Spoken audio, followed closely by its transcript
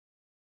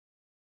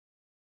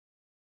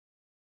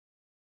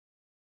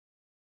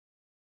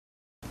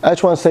I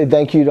just want to say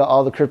thank you to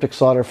all the Cryptic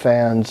Slaughter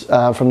fans,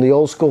 from the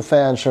old school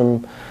fans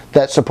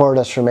that support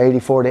us from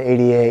 '84 to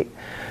 '88,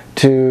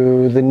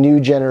 to the new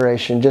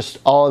generation, just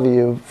all of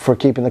you for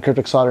keeping the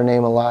Cryptic Slaughter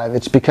name alive.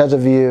 It's because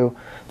of you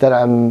that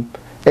I'm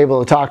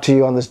able to talk to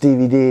you on this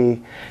DVD.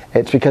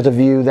 It's because of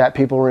you that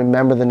people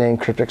remember the name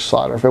Cryptic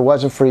Slaughter. If it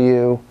wasn't for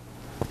you,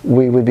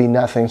 we would be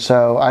nothing.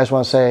 So I just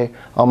want to say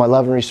all my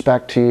love and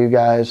respect to you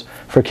guys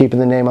for keeping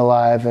the name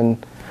alive,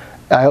 and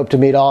I hope to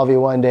meet all of you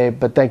one day,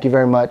 but thank you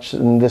very much,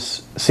 and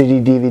this CD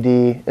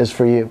DVD is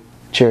for you.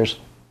 Cheers.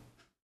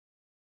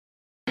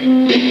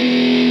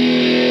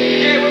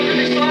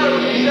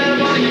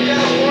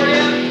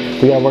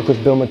 We got to work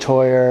with Bill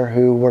Matoyer,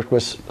 who worked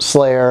with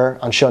Slayer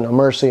on Show No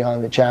Mercy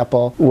on the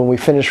Chapel. When we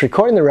finished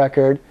recording the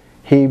record,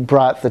 he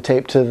brought the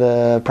tape to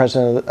the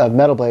president of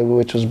Metal Blade,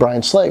 which was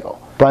Brian Slagle.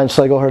 Brian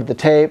Slagle heard the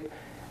tape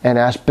and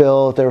asked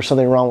Bill if there was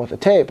something wrong with the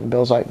tape. And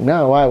Bill's like,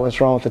 no, why? What's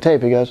wrong with the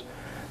tape? He goes,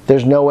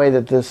 there's no way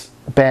that this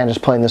band is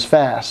playing this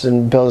fast.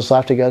 And Bill just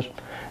laughed. He goes,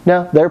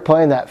 no, they're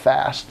playing that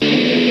fast. I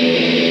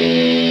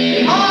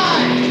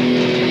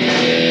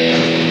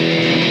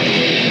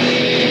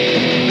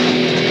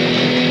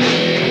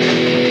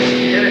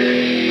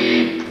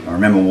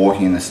remember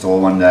walking in the store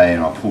one day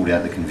and I pulled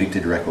out the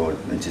Convicted record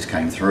that just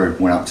came through.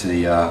 Went up to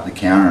the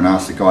counter and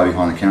asked the guy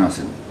behind the counter, I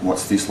said,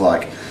 what's this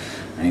like?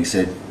 And he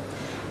said,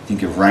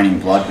 think of Raining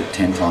Blood but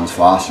 10 times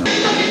faster.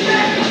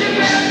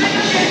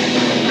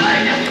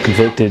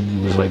 Convicted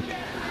was like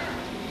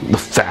the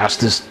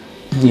fastest,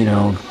 you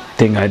know,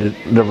 thing I'd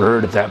ever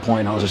heard at that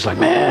point. I was just like,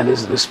 man,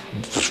 this is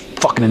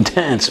fucking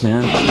intense,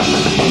 man.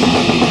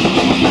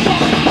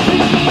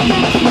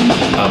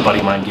 A buddy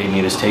of mine gave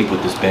me this tape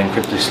with this band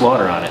Cryptic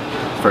Slaughter on it.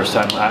 First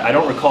time, I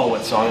don't recall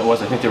what song it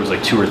was. I think there was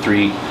like 2 or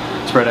 3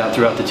 spread out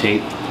throughout the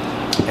tape,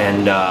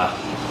 and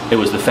it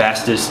was the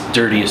fastest,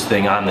 dirtiest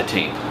thing on the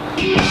tape.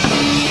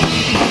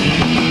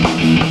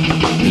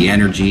 The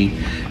energy,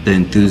 the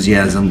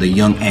enthusiasm, the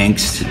young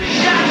angst.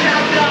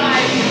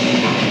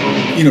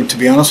 You know, to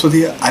be honest with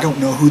you, I don't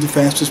know who the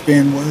fastest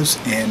band was,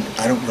 and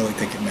I don't really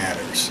think it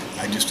matters.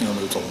 I just know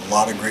there's a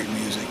lot of great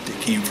music that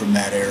came from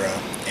that era,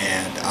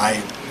 and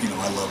I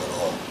love it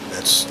all.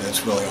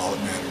 That's really all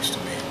that matters to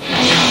me.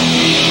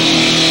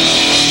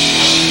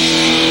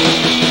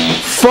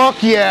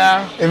 Fuck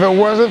yeah! If it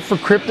wasn't for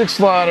Cryptic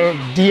Slaughter,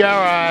 DRI,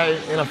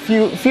 and a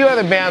few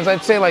other bands,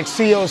 I'd say like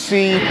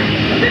COC.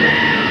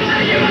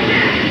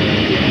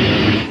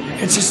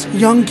 It's just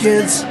young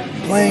kids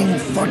playing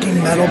fucking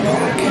metal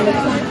punk, and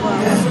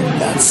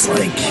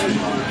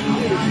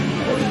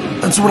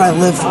that's what I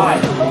live for.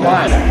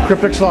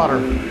 Cryptic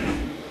Slaughter.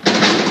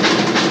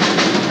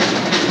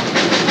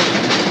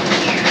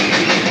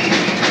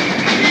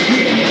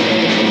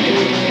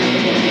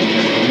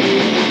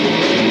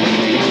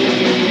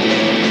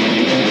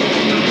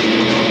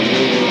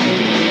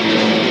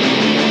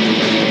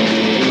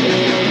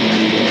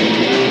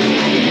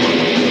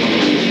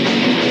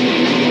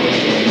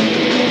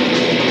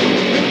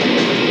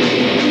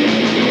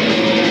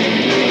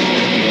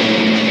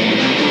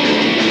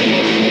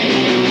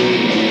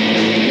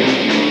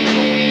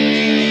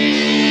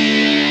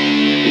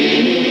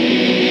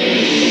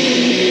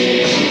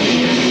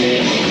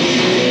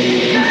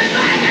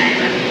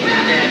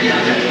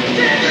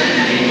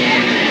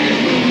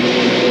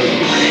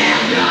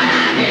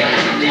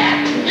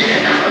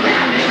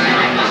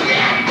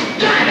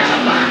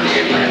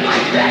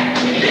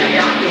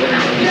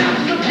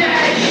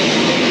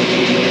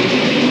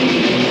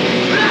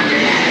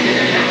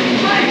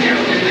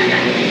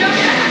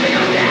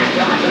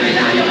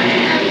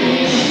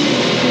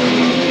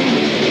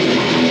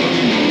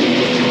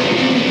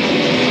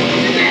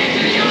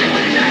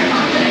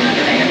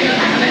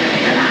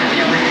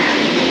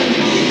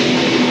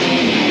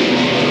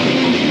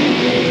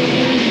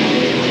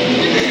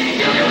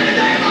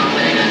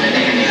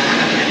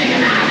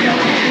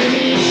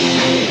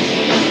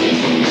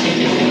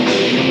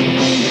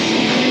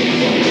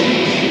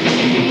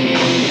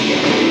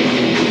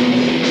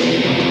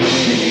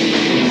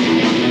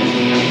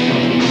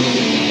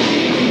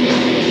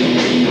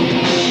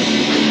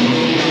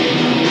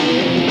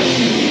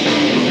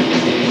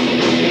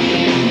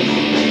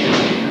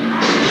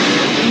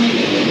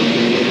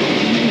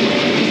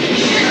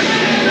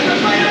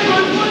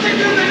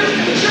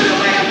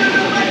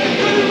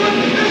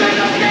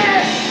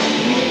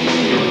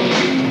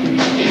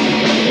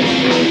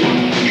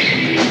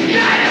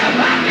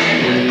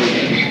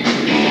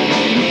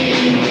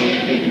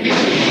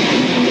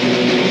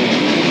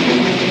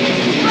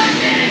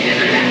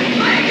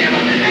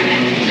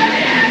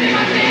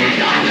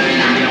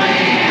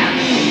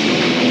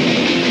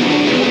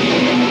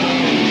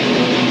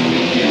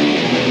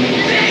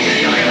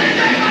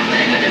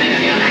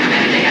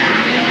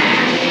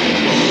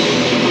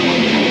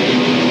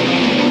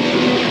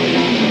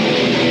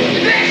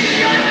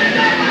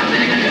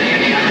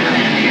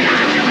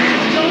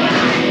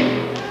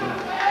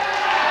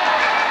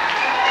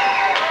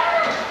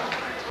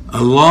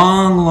 A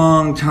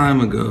long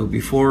time ago,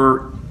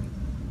 before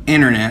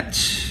internet,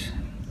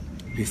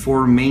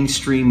 before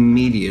mainstream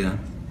media,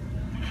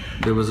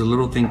 there was a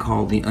little thing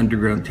called the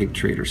underground tape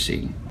trader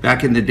scene.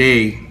 Back in the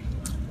day,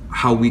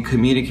 how we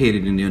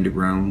communicated in the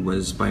underground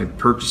was by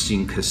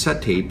purchasing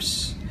cassette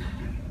tapes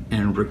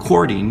and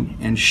recording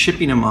and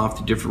shipping them off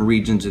to different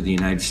regions of the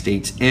United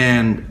States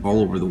and all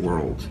over the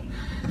world.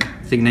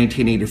 I think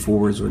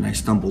 1984 is when I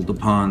stumbled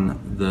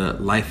upon the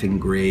Life in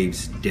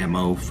Graves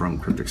demo from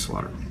Cryptic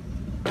Slaughter.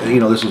 You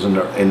know, this was in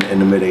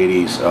the mid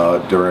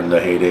 80s, during the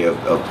heyday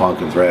of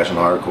punk and thrash and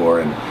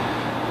hardcore,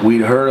 and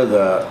we'd heard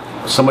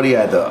of somebody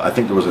had I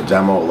think there was a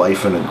demo,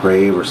 Life in a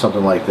Grave or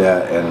something like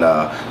that,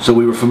 and so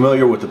we were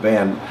familiar with the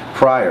band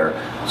prior.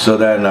 So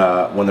then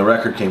when the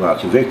record came out,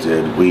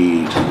 Convicted,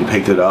 we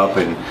picked it up,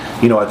 and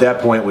you know, at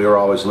that point we were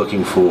always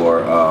looking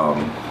for,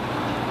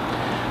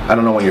 I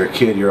don't know, when you're a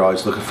kid you're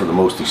always looking for the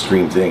most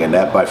extreme thing, and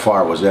that by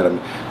far was it. I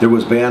mean, there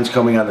was bands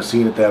coming on the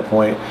scene at that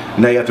point.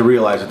 Now you have to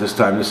realize at this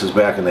time, this is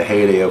back in the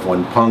heyday of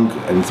when punk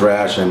and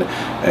thrash and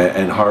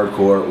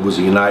hardcore was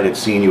a united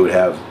scene. You would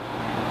have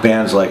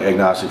bands like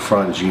Agnostic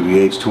Front and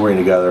GBH touring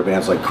together,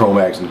 bands like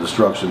Chromax and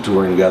Destruction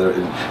touring together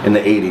in the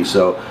 80s.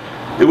 So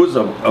it was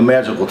a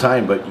magical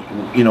time, but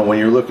you know, when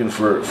you're looking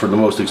for the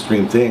most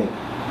extreme thing,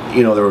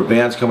 you know, there were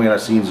bands coming on our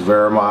scenes,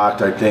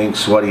 Wehrmacht, I think,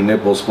 Sweaty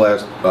Nipples,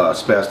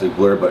 Spastic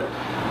Blur,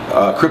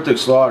 but Cryptic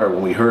Slaughter,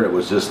 when we heard it,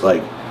 was just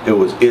like,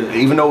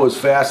 even though it was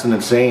fast and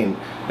insane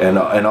and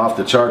off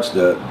the charts,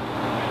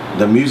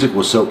 the music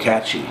was so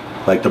catchy.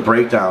 Like the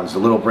breakdowns, the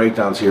little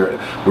breakdowns here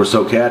were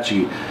so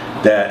catchy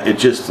that it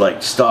just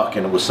like stuck,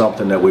 and it was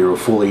something that we were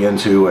fully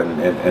into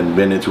and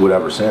been into it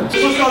ever since.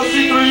 Let's go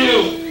see through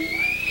you.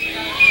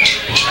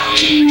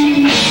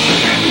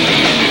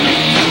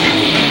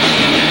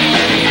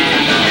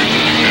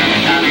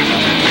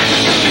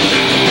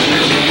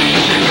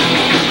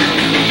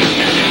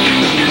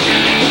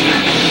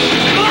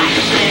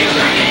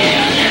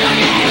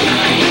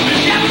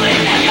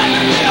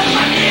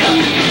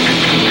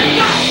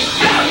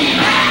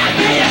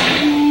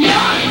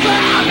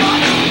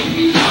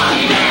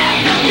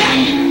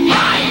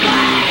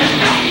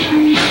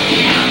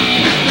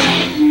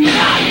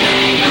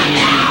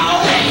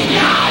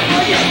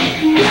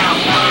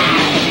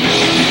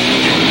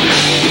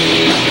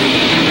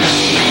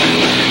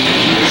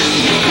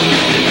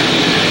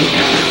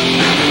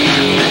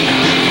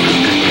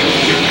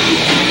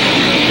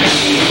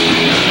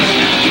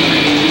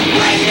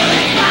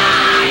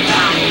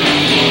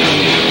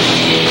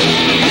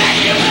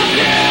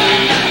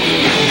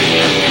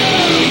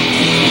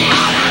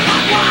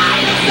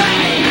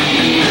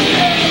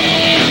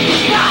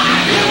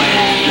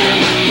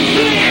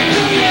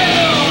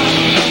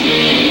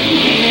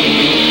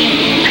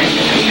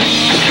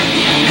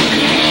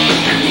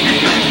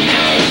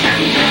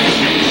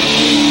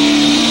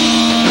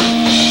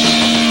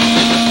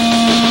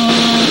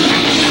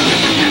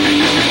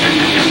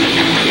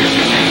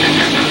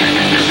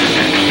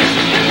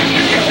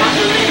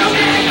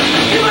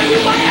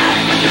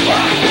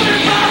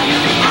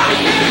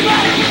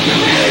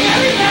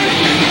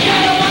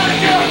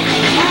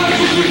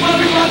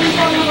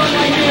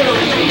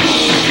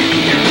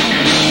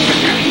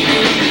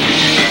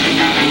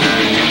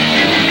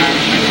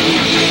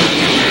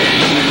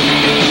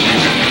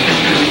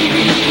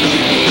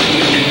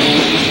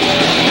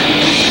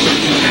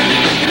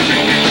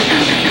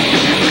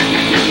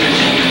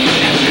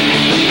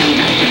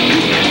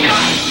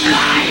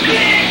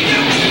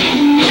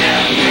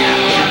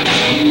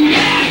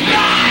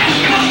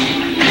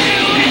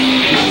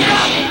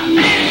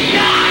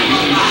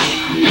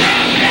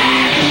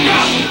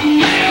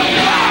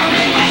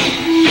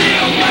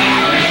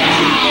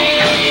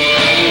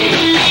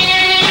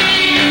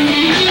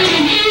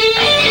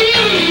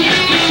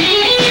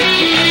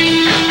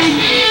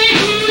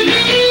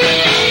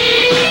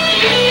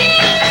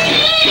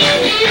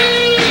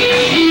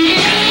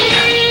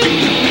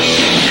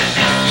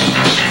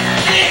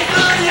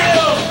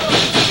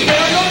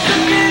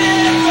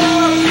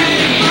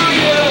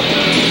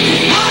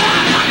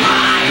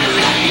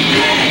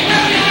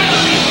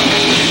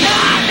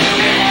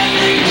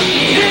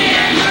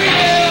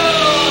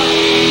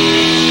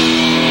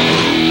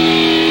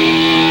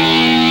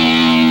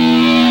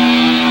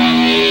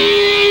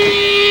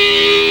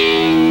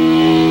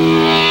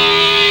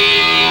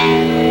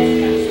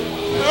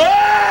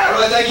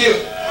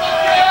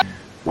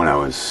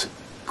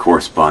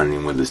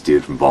 Corresponding with this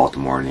dude from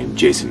Baltimore named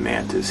Jason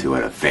Mantis, who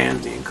had a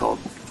fanzine called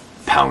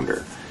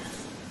Pounder,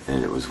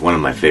 and it was one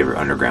of my favorite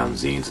underground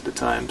zines at the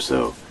time.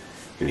 So,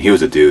 and he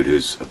was a dude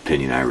whose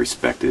opinion I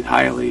respected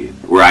highly.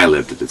 Where I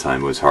lived at the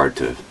time, it was hard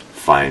to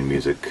find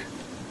music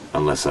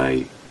unless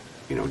I,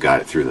 you know,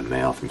 got it through the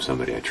mail from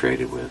somebody I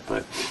traded with.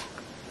 But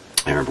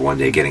I remember one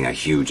day getting a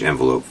huge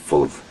envelope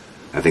full of,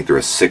 I think there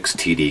were 6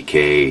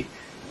 TDK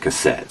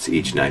cassettes,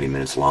 each 90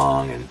 minutes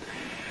long, and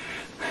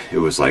it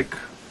was like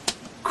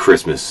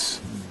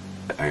Christmas.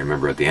 I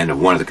remember at the end of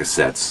one of the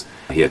cassettes,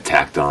 he had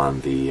tacked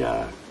on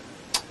the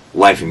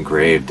Life in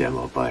Grave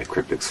demo by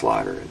Cryptic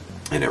Slaughter,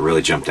 and it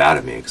really jumped out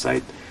at me because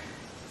I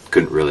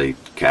couldn't really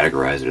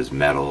categorize it as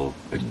metal.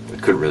 I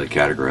couldn't really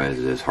categorize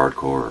it as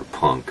hardcore or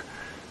punk.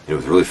 It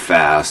was really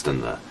fast,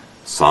 and the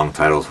song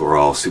titles were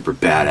all super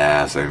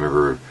badass. I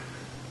remember,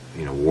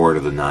 you know, Ward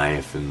of the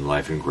Knife and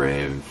Life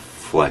Engraved and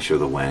Flesh of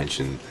the Wench,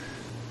 and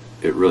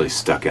it really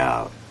stuck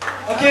out.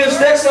 Okay, this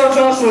next song's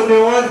also a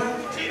new one.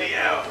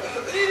 TDL.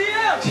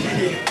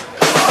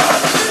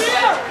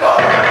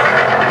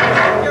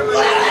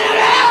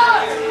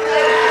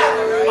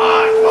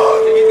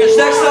 This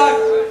next song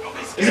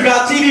is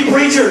about TV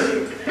preachers.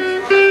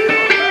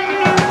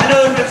 I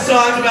know there's been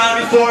songs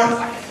about it before,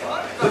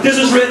 but this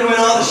was written when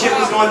all the shit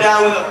was going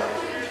down with them.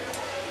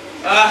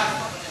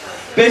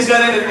 Basically,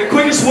 I think the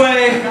quickest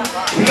way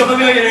to become a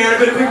millionaire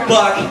and a quick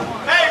buck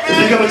is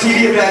to become a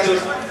TV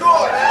evangelist.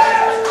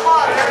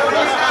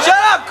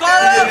 Shut up,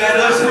 Carla!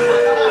 Evangelist,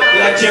 you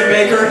like Jim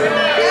Baker?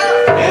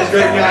 Yeah, he's a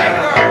great guy.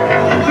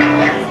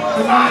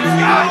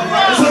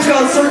 This one's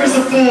called Circus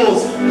of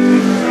Fools.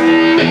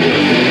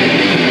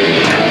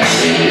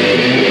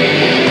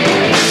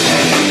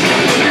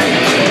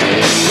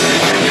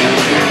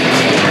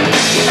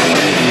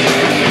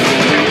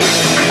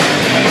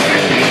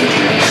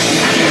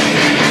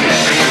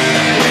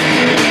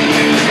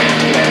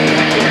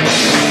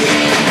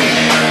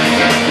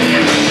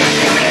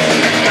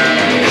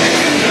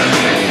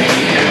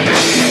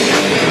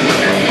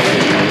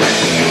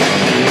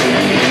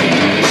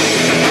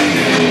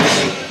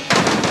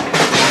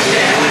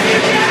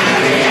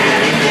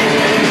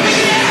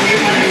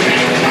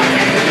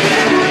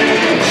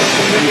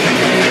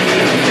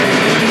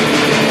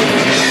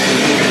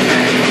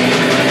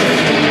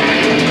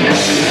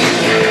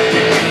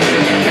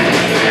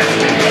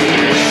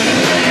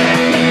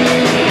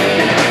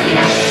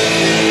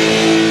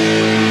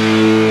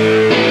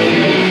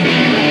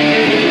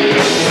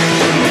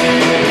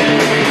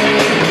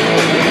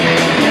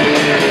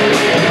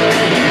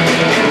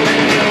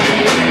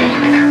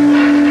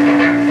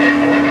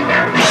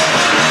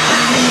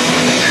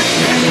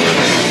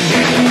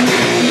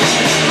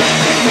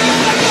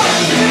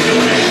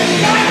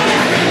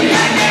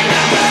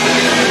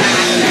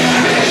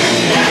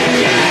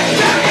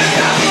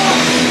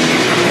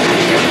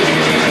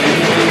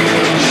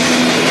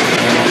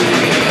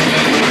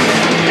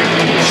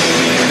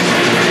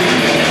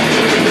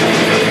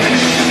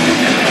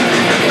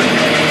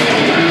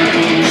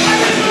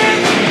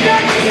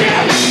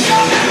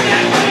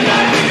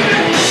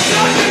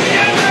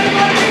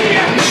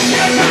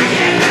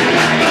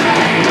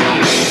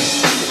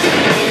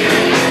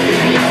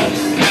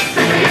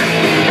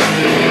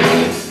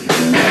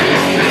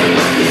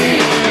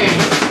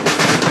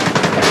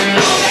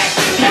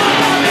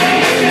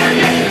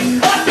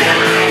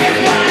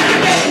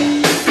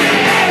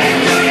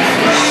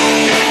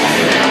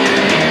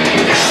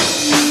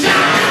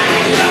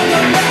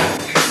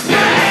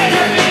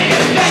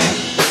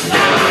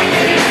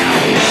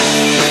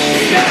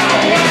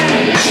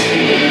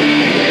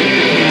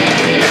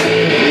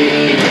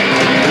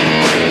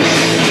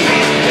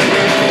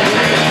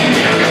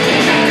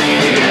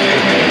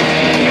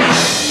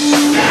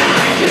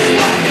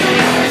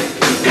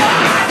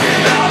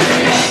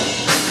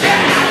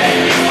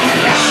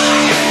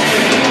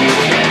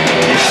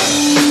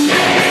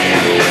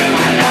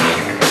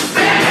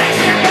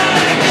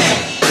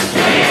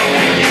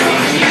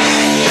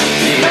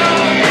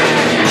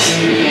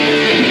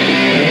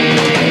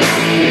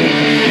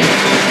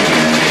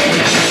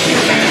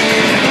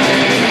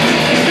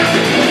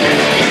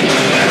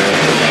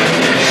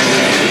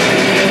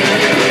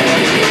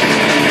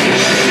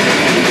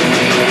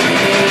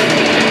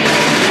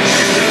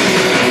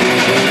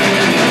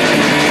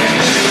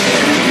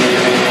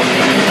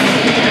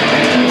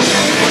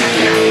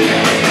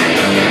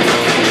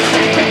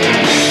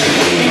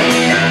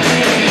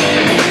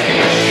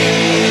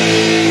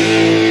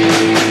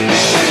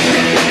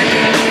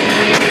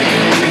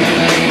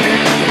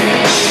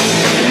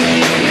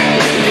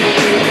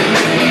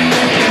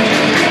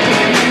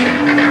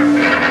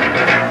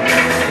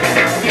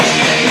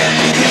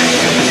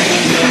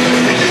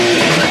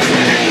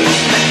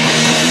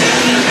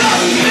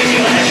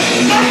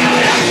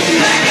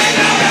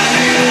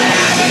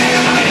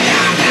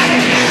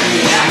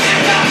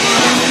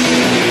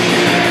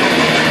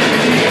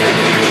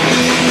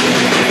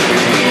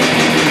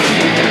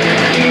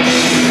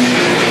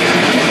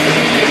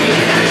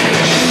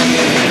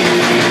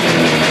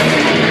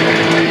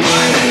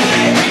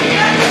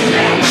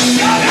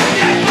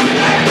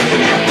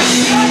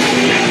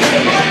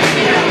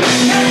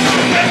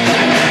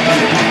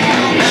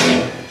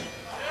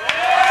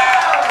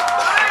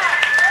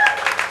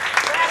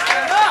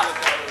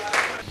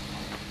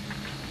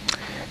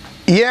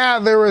 Yeah,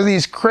 there were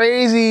these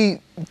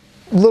crazy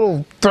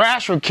little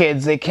thrasher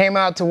kids. They came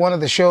out to one of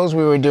the shows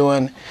we were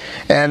doing,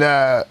 and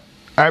I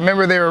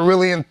remember they were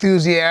really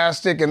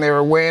enthusiastic and they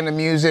were way into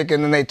music,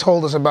 and then they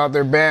told us about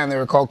their band. They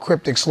were called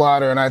Cryptic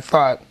Slaughter, and I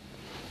thought,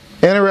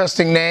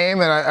 interesting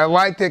name, and I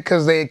liked it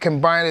because they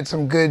combined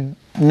some good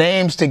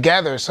names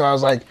together. So I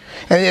was like,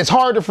 and it's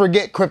hard to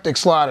forget Cryptic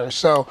Slaughter.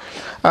 So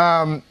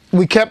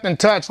we kept in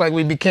touch. Like,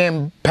 we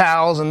became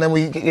pals, and then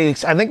I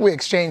think we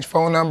exchanged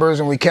phone numbers,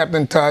 and we kept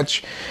in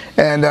touch,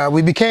 and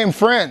we became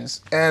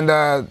friends. And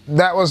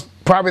that was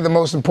probably the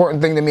most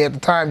important thing to me at the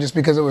time, just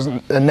because it was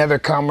another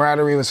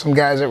camaraderie with some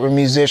guys that were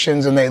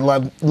musicians, and they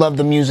loved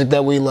the music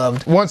that we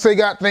loved. Once they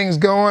got things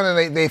going,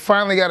 and they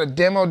finally got a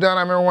demo done.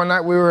 I remember one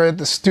night we were at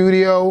the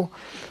studio.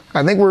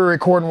 I think we were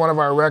recording one of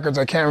our records.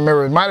 I can't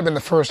remember. It might have been the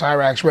first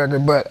HIRAX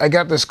record, but I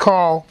got this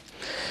call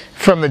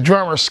from the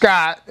drummer,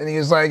 Scott, and he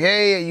was like,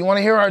 hey, you want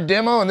to hear our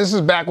demo? And this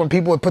is back when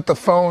people would put the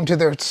phone to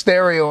their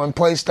stereo and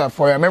play stuff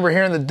for you. I remember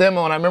hearing the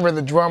demo, and I remember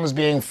the drums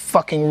being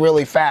fucking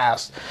really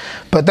fast.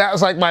 But that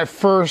was like my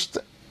first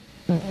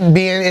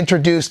being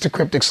introduced to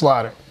Cryptic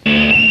Slaughter.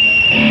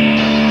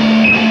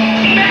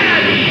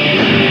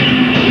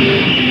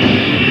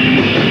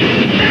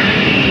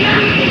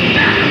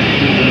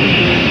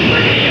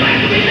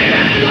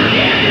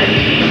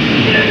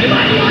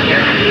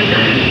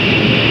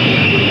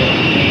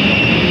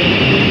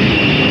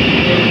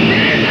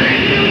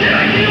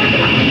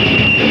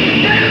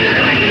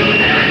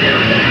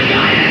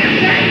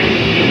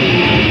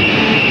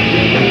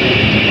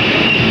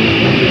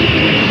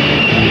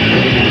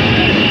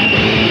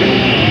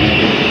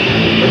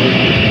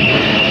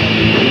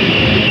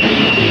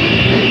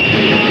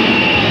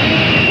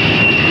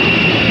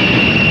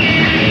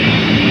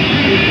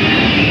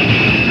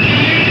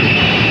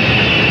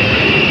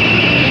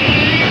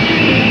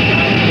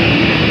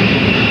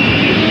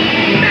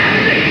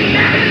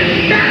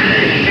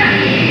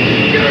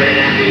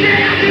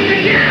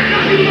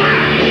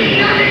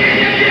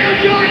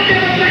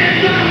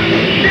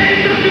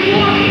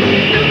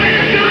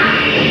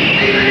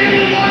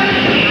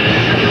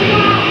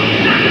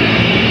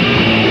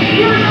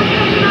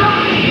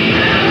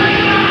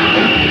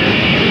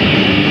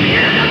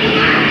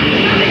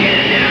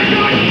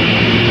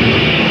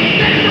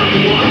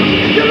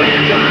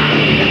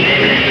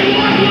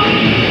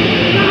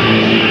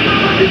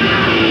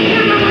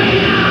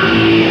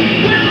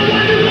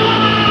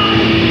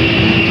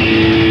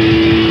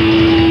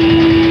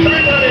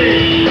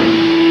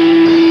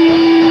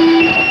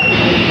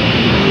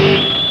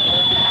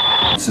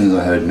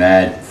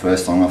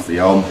 First song off the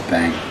album,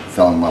 bang,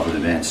 fell in love with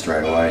the band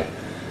straight away.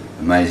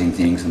 Amazing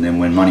things. And then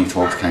when Money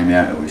Talks came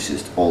out, it was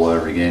just all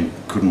over again.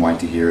 Couldn't wait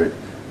to hear it.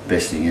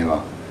 Best thing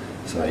ever.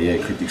 So yeah,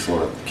 Cryptic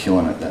Slaughter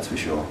killing it, that's for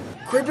sure.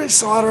 Cryptic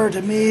Slaughter,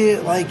 to me,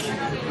 like,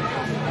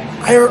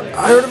 I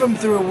heard of him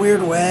through a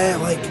weird way.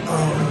 Like,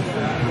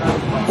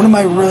 one of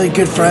my really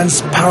good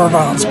friends' power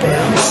violence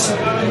bands,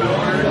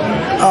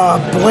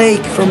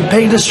 Blake from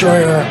Pain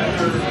Destroyer,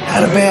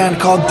 had a band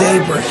called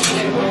Daybreak,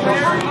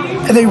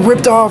 and they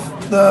ripped off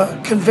the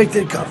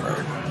Convicted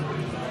cover.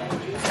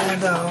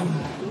 And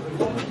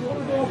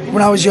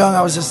when I was young,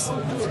 I was just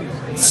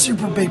a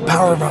super big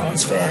power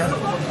violence fan,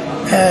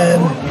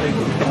 and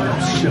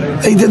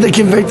they did the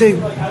Convicted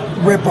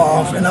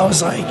rip-off, and I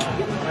was like,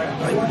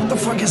 what the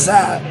fuck is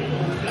that?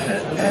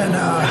 And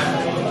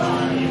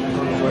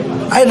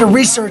I had to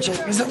research it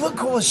because it looked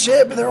cool as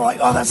shit, but they were like,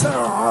 oh, that's not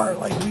our art.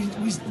 Like, we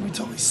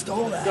totally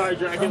stole that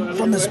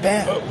from this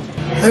band.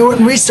 They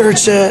wouldn't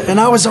research it, and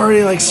I was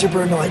already like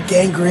super into like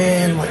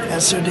Gangrene, like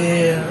SOD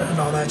and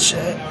all that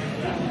shit.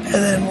 And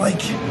then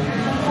like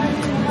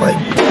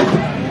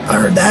I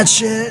heard that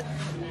shit,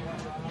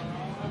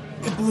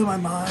 it blew my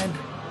mind.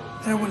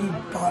 And I went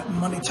and bought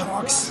Money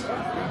Talks,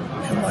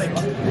 and like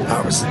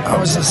I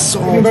was a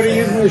soul. Anybody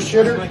using their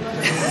shitter?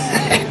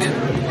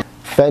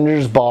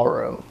 Fender's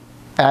Ballroom.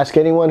 Ask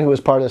anyone who was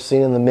part of the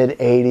scene in the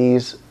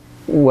mid-'80s,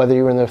 whether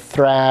you were in the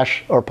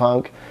thrash or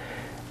punk,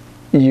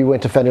 you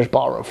went to Fender's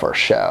Ballroom for a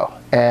show.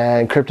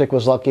 And Cryptic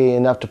was lucky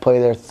enough to play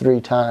there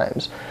 3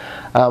 times.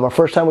 Our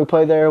first time we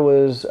played there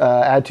was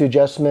Add to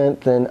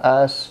Adjustment, then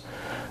us,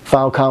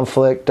 Final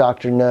Conflict,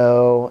 Dr.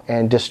 No,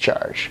 and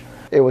Discharge.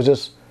 It was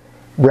just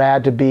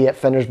rad to be at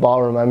Fender's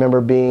Ballroom. I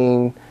remember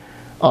being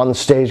on the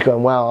stage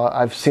going, wow,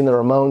 I've seen the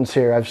Ramones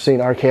here, I've seen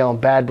RKL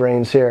and Bad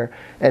Brains here,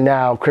 and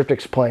now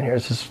Cryptic's playing here.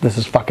 This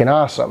is fucking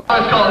awesome.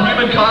 It's called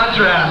Human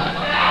Contrast.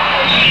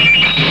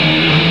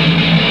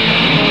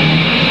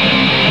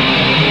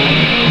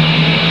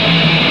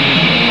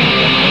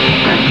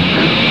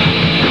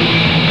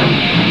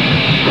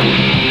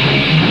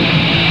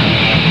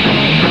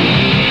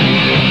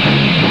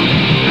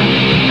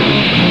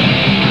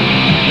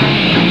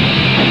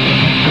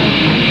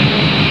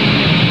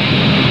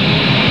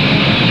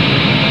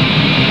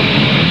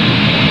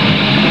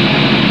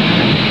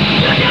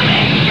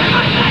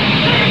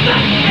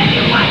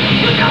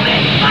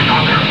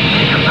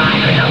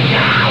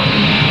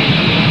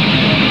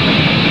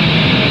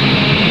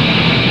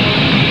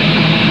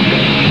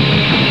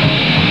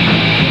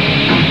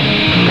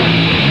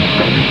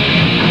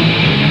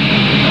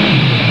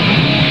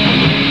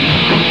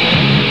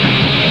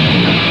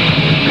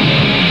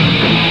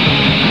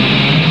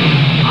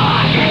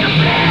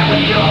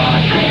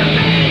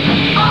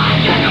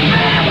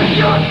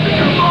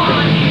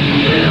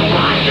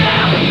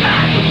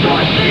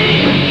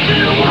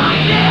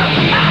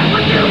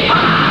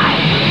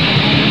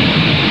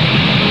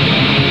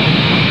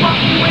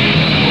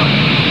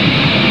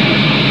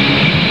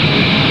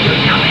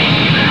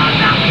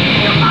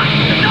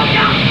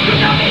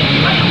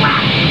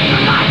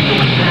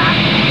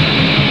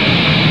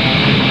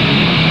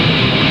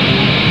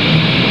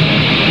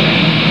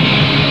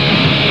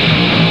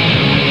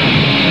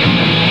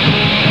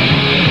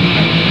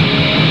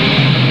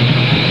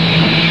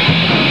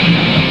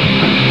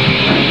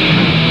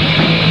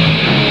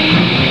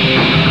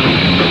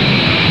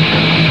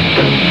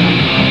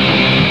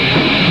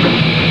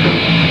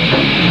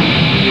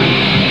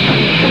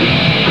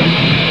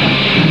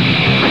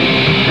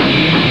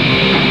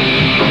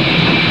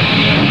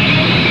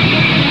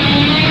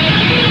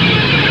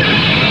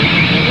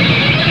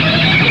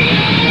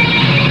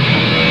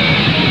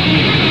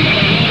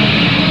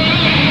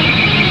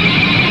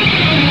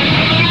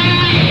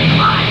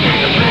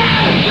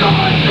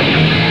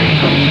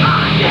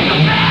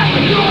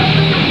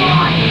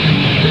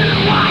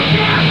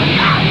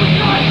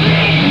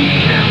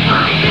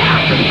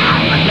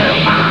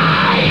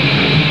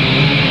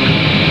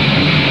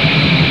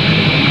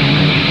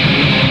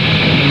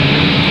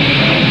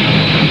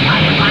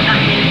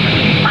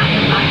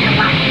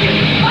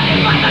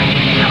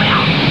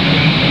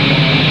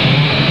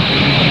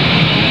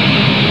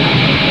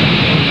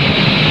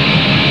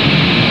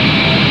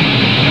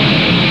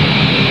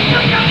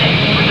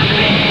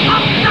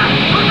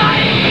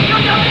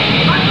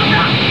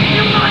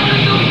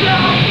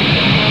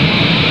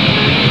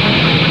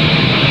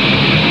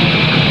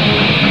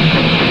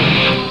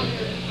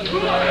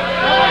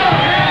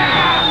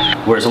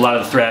 Whereas a lot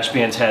of the thrash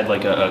bands had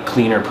like a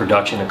cleaner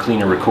production, a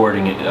cleaner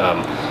recording.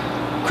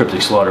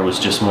 Cryptic Slaughter was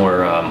just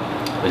more.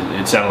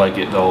 It sounded like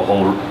the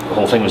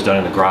whole thing was done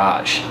in the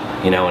garage,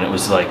 you know, and it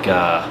was like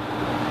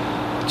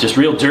just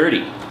real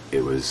dirty.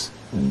 It was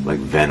like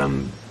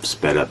Venom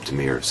sped up to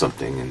me or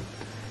something, and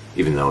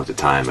even though at the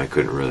time I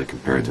couldn't really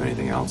compare it to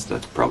anything else,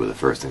 that's probably the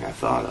first thing I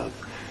thought of.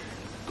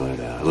 But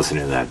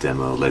listening to that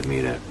demo led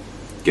me to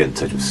get in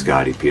touch with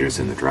Scotty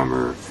Peterson, the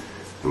drummer,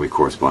 and we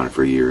corresponded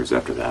for years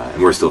after that,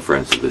 and we're still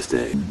friends to this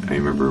day. I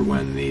remember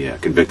when the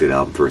Convicted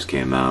album first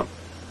came out,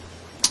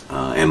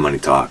 and Money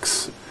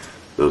Talks,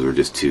 those were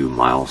just two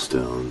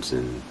milestones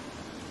in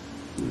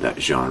that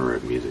genre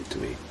of music to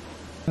me.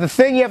 The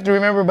thing you have to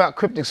remember about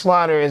Cryptic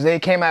Slaughter is they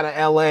came out of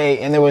LA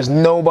and there was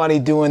nobody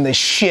doing the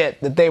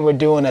shit that they were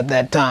doing at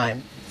that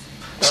time.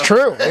 It's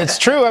true. It's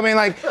true. I mean,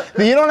 like,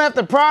 you don't have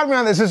to prod me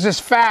on this. It's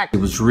just fact. It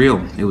was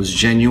real. It was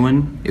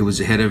genuine. It was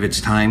ahead of its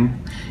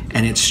time.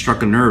 And it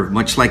struck a nerve.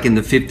 Much like in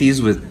the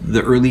 50s with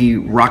the early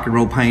rock and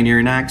roll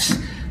pioneering acts,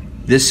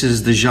 this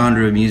is the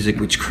genre of music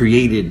which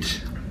created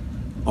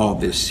all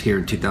this here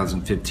in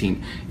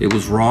 2015. It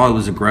was raw, it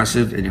was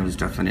aggressive, and it was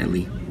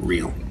definitely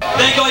real.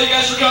 Thank all you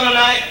guys for coming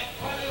tonight.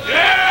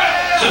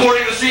 Yeah!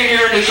 Supporting the scene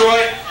here in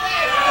Detroit.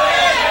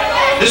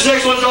 This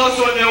next one's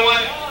also a new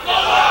one.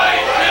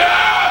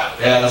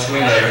 Yeah, that's me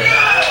there.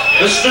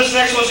 This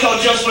next one's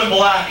called Just Went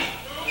Black.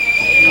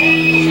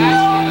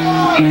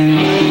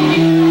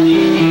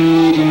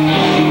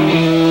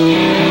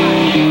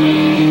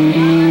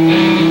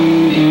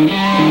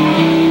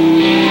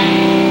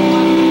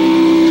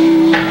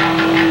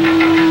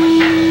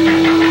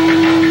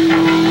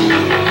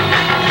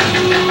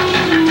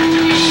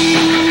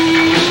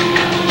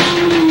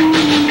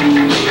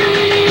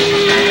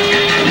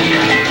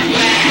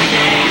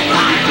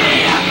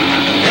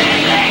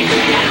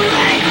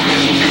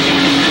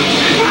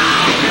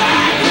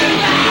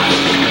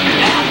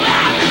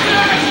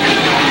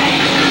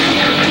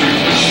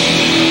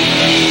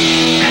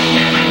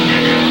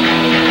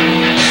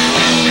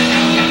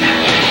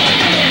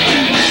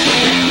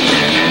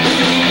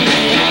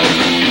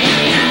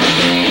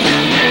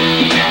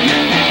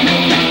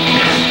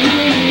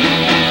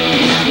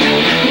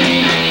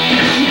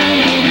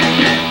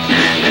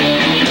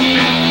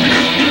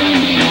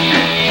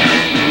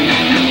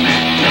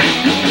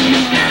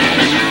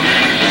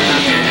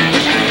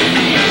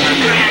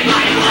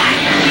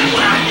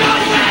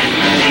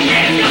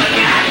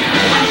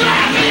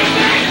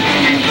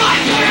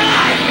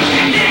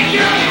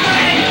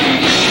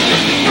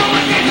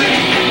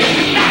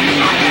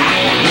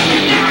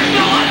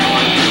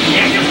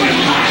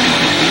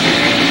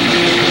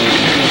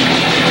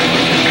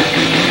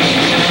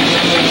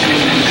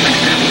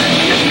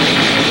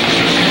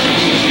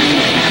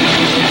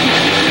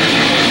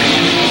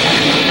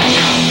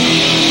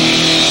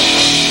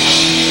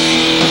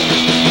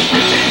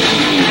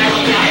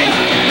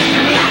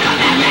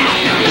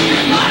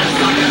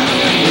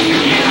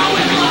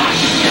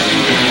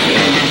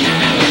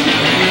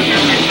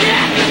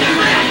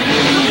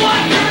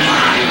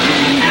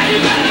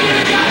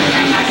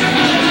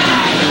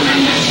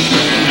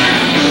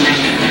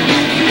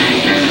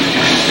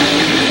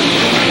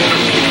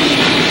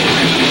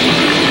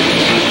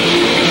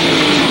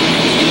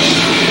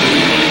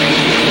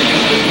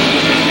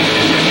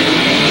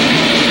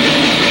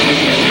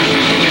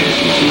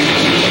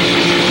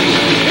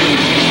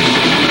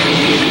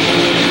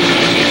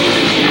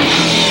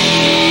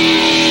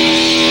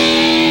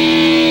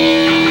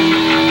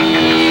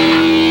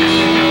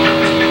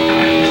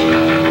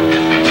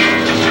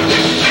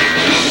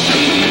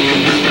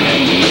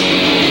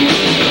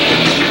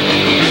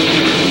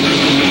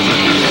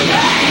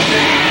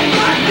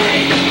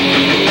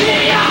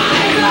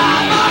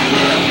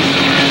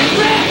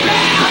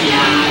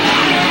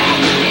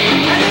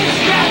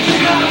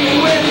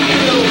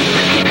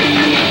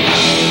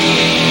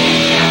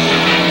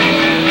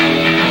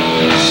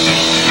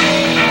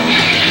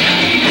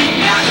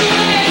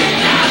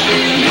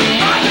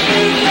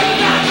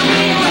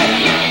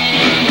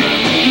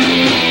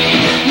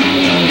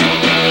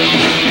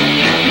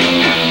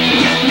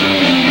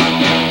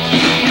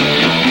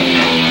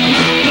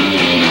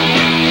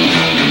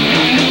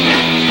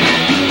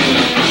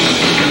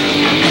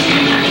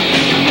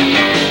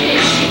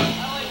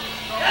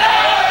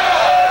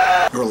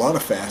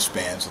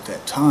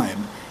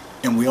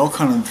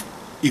 Kind of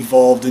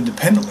evolved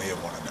independently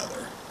of one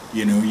another.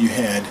 You know, you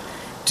had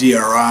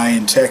DRI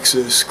in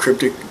Texas,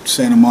 Cryptic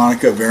Santa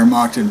Monica,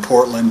 Wehrmacht in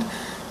Portland,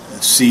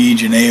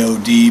 Siege and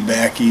AOD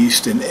back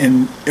east, and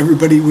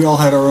everybody, we all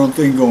had our own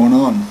thing going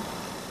on.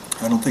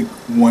 I don't think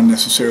one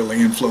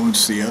necessarily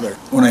influenced the other.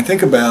 When I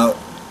think about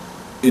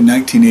in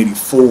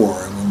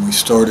 1984 and when we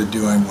started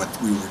doing what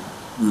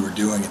we were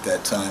doing at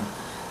that time,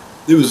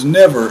 there was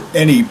never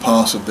any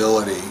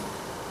possibility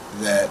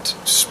that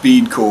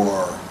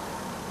speedcore,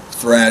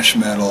 thrash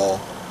metal,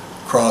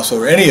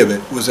 crossover, any of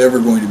it was ever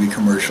going to be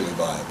commercially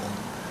viable.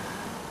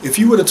 If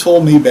you would have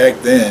told me back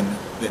then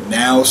that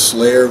now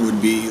Slayer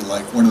would be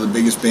like one of the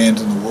biggest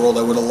bands in the world,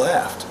 I would have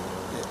laughed.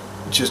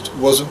 just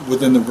wasn't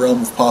within the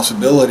realm of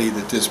possibility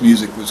that this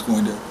music was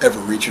going to ever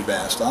reach a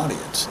vast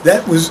audience.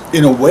 That was,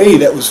 in a way,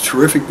 that was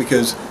terrific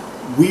because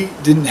we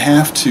didn't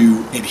have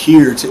to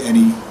adhere to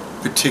any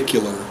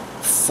particular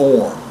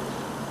form.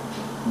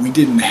 We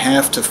didn't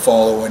have to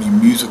follow any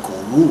musical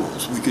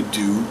rules. We could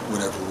do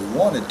whatever we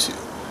wanted to.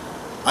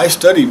 I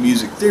studied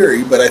music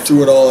theory, but I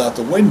threw it all out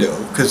the window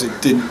because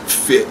it didn't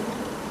fit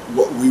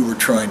what we were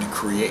trying to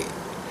create.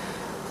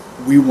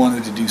 We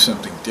wanted to do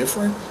something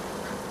different.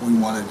 We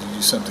wanted to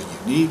do something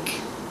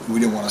unique. We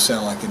didn't want to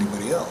sound like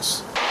anybody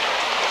else.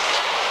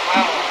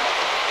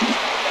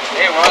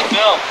 Hey, we're on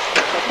film.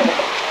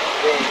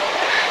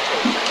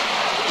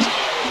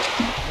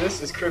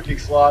 This is Cryptic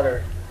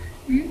Slaughter,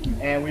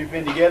 and we've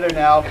been together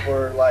now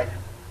for like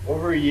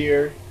over a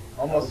year,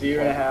 almost a year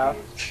and a half,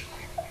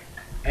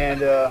 and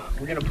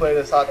we're gonna play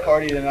this hot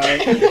party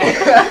tonight.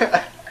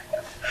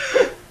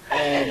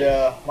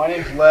 And my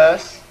name's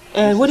Les.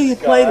 And what do you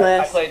play,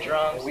 Les? I play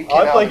drums.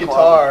 I play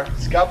guitar.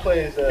 Scott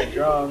plays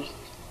drums.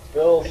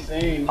 Bill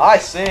sings. I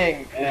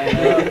sing.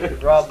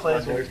 And Rob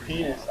plays with his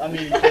penis. I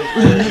mean, he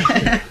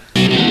plays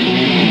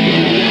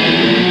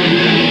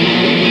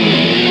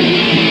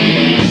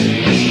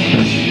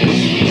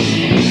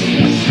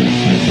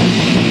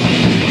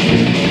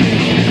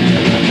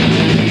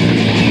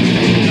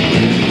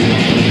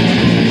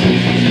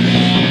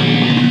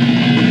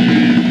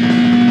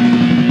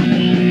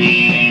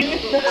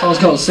The song's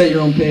called Set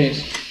Your Own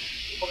Pace.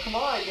 Well, come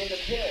on, get in the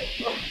pit.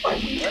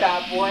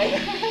 Bad boy.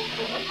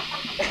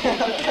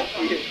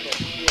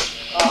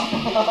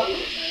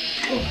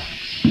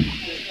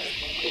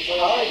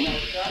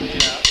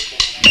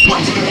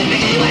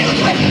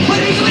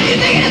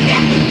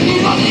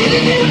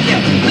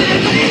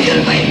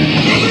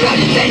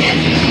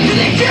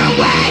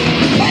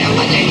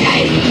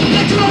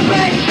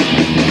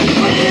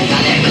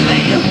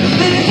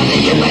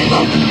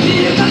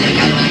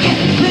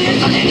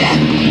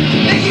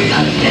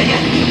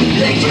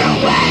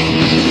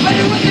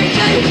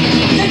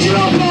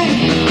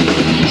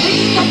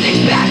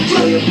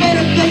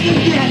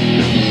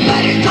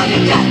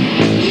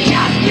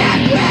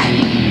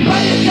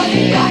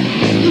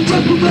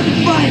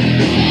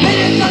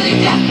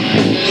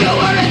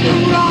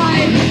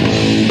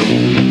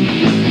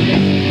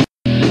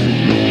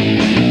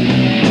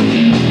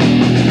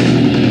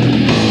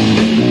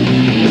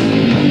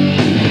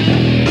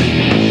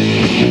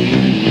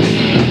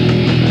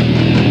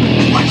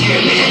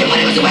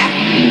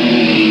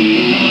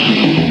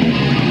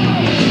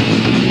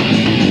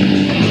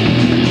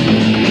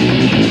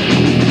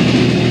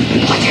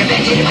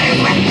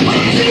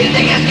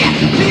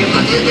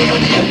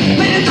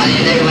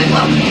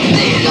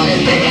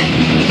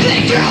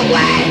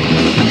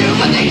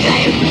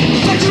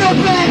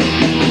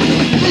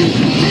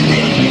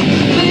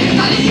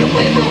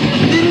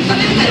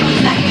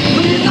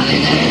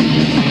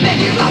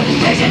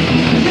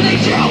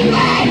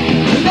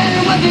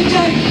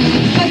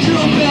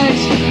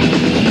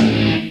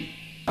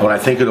 When I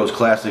think of those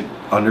classic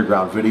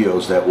underground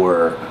videos that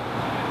were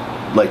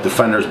like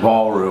Defender's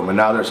Ballroom, and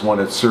now there's one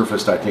that's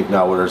surfaced, I think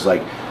now, where there's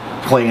like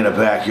playing in a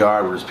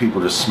backyard where there's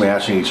people just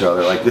smashing each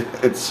other. Like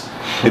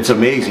it's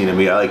amazing to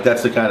me. Like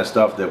that's the kind of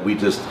stuff that we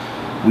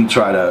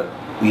try to,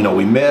 you know,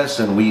 we miss,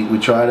 and we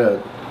try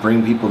to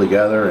bring people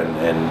together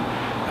and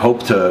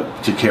hope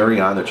to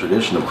carry on the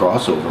tradition of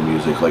crossover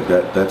music. Like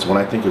that's when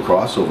I think of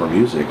crossover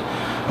music,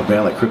 a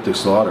band like Cryptic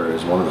Slaughter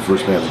is one of the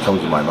first bands that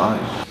comes to my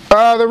mind.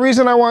 The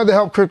reason I wanted to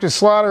help Cryptic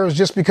Slaughter is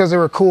just because they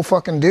were cool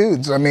fucking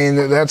dudes. I mean,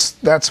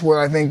 that's what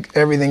I think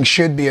everything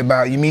should be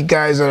about. You meet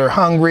guys that are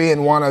hungry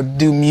and want to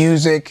do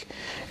music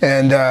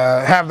and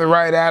have the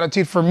right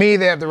attitude. For me,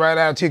 they have the right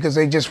attitude because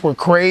they just were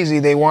crazy.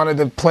 They wanted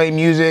to play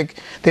music.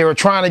 They were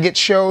trying to get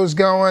shows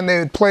going. They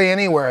would play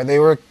anywhere. They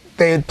would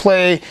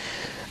play,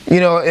 you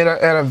know, at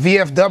a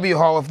VFW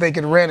hall if they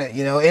could rent it.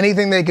 You know,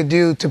 anything they could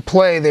do to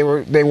play,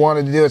 they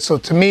wanted to do it. So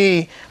to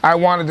me, I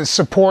wanted to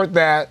support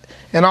that.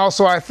 And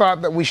also I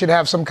thought that we should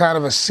have some kind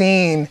of a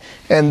scene,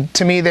 and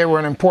to me they were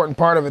an important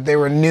part of it. They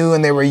were new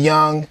and they were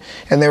young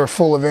and they were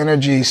full of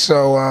energy.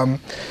 So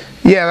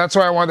yeah, that's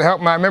why I wanted to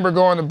help them. I remember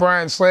going to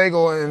Brian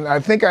Slagle, and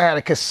I think I had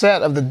a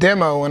cassette of the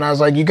demo, and I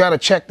was like, you got to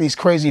check these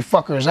crazy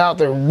fuckers out.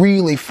 They're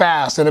really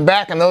fast. And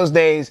back in those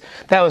days,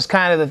 that was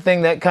kind of the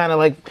thing that kind of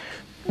like,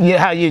 you know,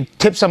 how you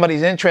tip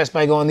somebody's interest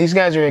by going, these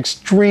guys are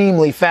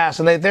extremely fast,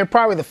 and they're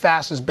probably the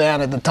fastest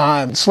band at the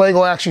time.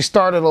 Slagle actually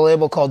started a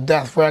label called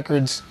Death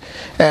Records,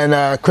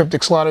 and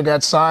Cryptic Slaughter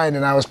got signed,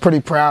 and I was pretty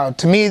proud.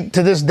 To me,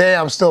 to this day,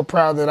 I'm still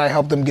proud that I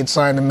helped them get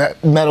signed to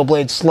Metal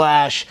Blade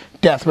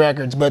 / Death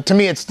Records, but to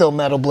me it's still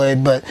Metal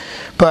Blade, but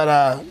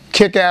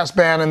kick-ass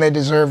band, and they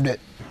deserved it.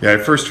 Yeah, I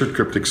first heard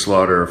Cryptic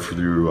Slaughter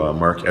through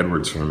Mark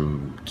Edwards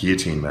from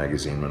Guillotine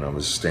magazine when I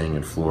was staying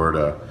in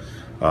Florida.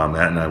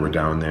 Matt and I were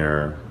down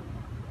there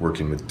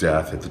working with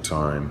Death at the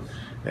time,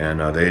 and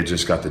they had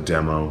just got the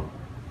demo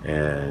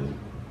and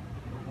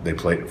they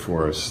played it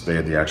for us. They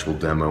had the actual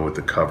demo with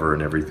the cover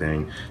and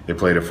everything. They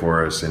played it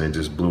for us and it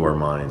just blew our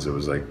minds. It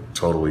was like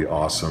totally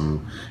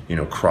awesome, you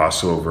know,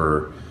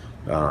 crossover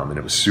and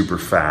it was super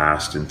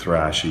fast and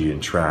thrashy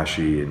and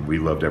trashy, and we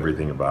loved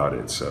everything about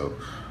it. So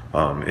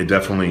it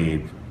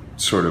definitely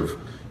sort of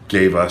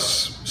gave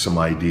us some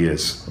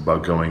ideas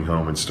about going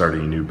home and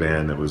starting a new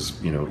band that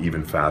was, you know,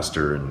 even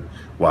faster and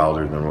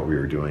wilder than what we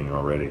were doing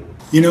already.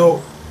 You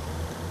know,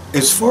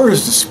 as far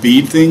as the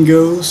speed thing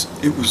goes,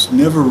 it was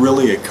never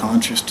really a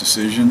conscious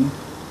decision,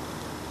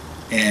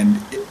 and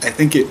I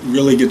think it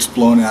really gets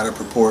blown out of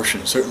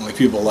proportion. Certainly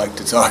people like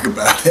to talk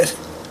about it.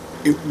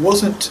 It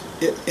wasn't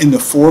in the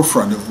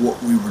forefront of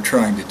what we were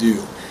trying to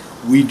do.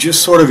 We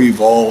just sort of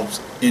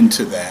evolved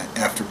into that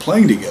after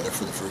playing together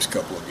for the first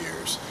couple of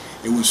years.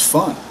 It was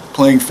fun.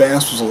 Playing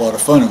fast was a lot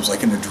of fun. It was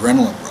like an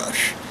adrenaline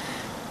rush.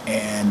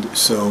 And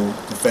so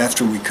the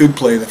faster we could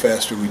play, the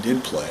faster we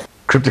did play.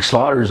 Cryptic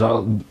Slaughter is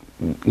all,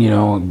 you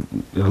know,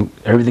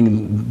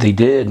 everything they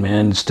did,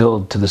 man,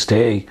 still to this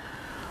day,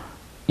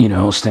 you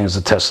know, stands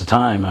the test of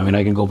time. I mean,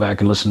 I can go back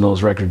and listen to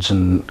those records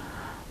and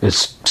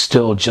it's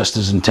still just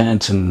as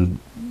intense and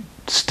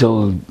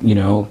still, you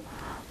know,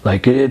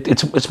 like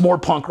it's more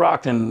punk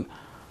rock than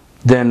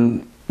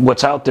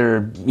what's out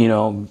there, you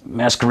know,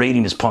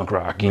 masquerading as punk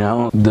rock. You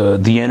know,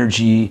 the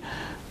energy,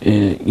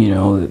 you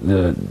know,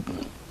 the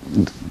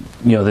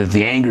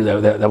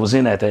anger that was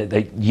in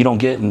that you don't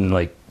get in,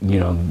 like, you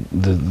know,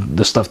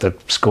 the stuff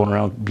that's going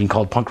around being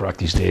called punk rock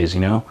these days.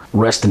 You know,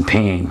 Rest in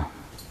Pain.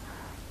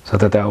 So I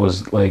thought that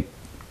was like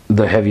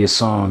the heaviest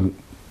song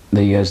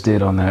that you guys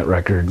did on that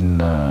record, and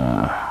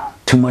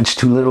Too Much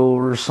Too Little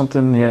or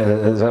something. Yeah,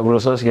 is that what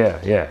it was?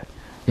 Yeah.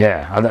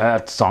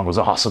 That song was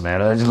awesome,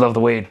 man. I just love the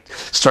way it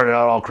started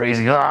out all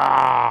crazy.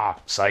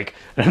 Psych.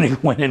 And then he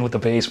went in with the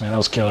bass, man. That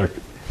was killer.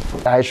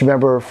 I just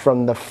remember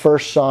from the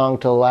first song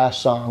to the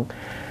last song,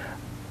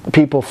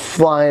 people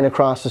flying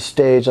across the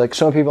stage. Like,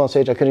 some people on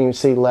stage, I couldn't even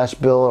see Les,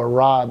 Bill, or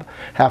Rob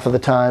half of the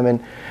time.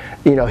 And,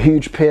 you know,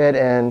 huge pit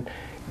and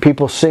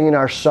people singing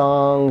our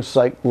songs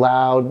like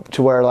loud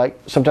to where, like,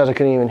 sometimes I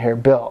couldn't even hear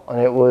Bill.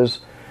 And it was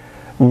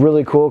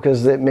really cool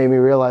because it made me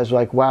realize,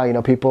 like, wow, you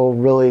know, people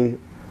really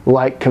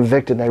like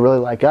Convicted, they really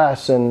like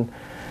us, and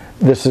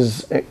this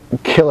is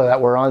killer that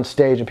we're on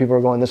stage and people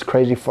are going this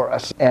crazy for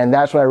us. And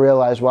that's when I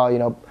realized, wow, you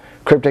know,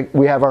 Cryptic,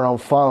 we have our own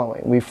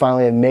following. We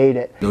finally have made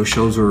it. Those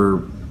shows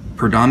were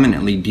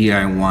predominantly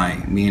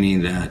DIY,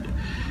 meaning that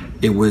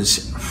it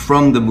was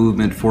from the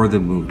movement for the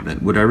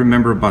movement. What I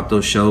remember about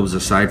those shows,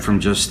 aside from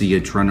just the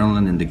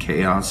adrenaline and the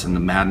chaos and the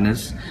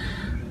madness,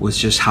 was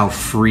just how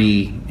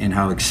free and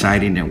how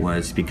exciting it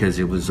was, because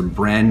it was a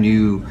brand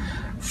new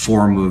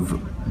form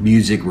of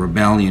music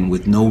rebellion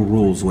with no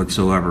rules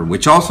whatsoever,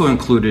 which also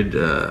included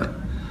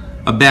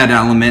a bad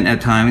element at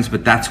times,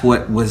 but that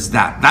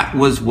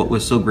was what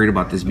was so great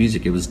about this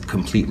music. It was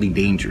completely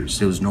dangerous.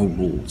 There was no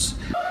rules.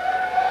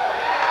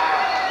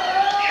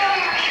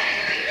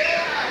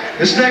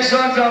 This next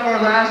song's off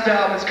our last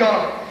album. It's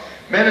called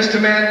Menace to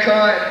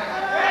Mankind.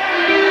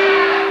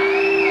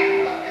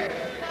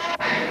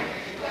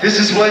 This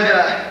is what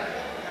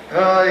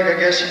I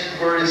guess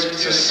the word is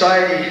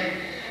society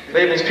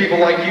labels people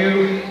like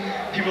you,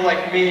 people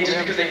like me, just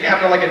because they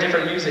happen to like a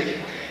different music.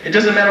 It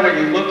doesn't matter what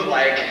you look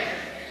like.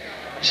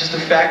 It's just the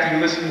fact that you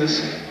listen to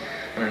this,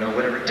 I don't know,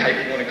 whatever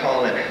type you want to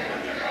call it.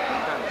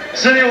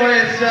 So anyway,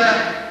 it's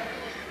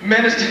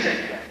Menace to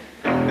Mankind.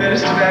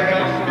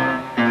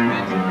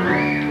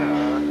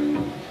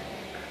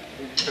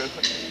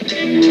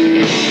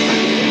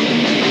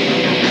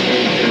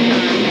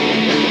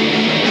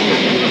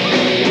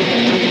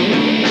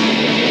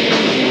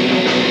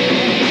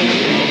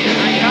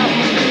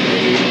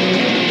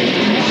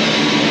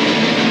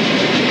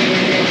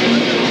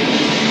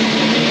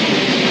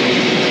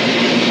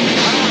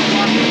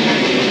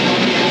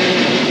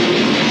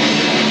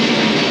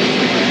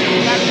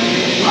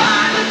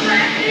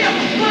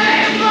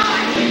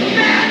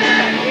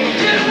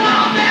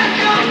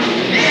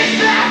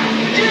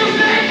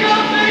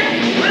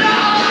 But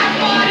all I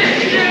want is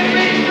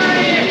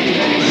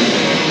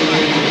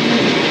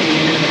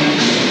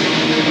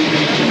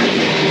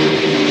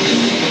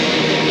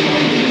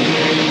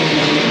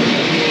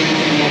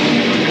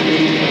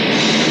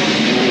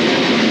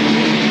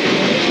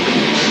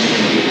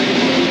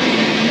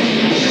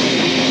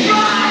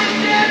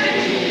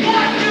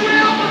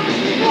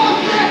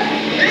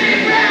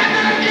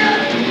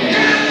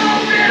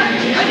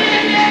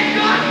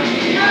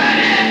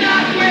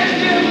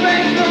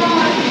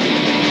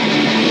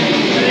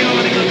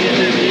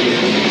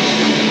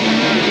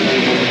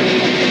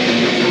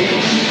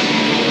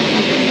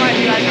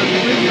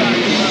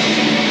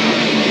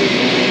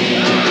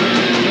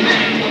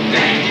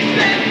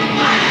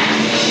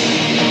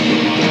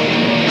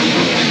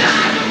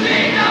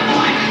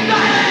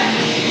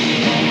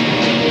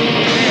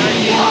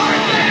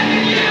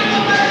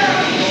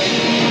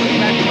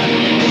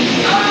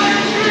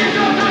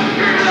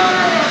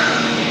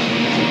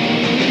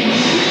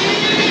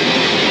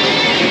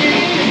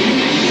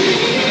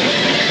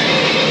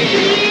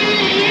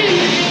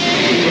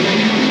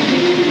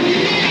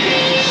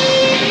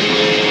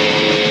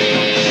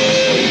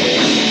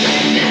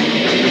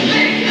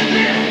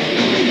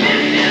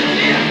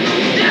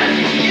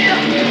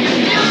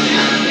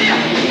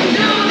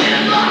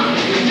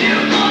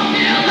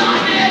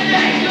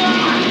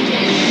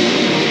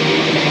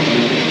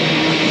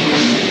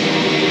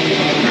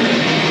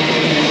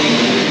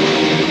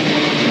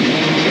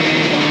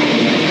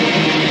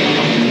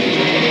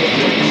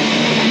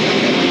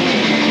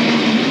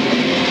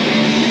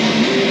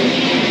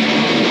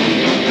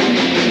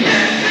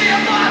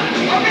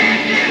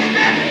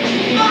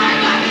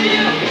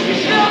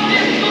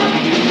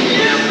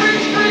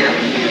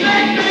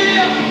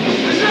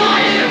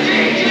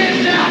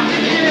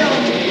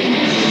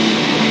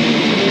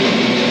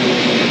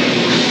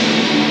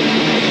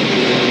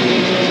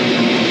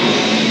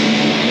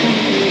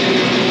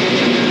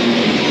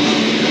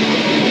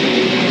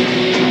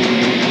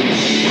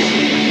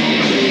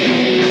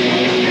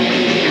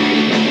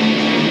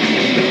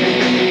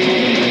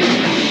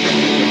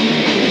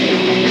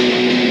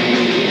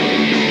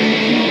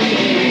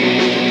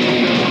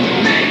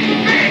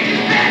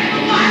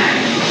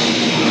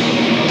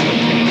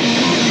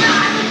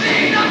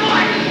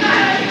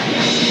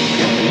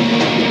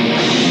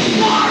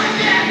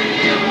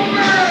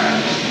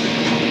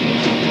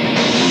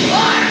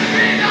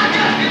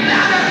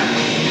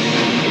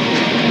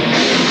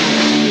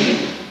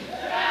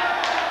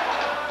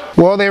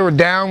Well, they were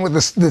down with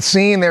the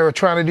scene. They were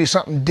trying to do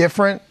something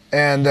different,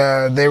 and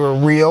they were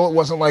real. It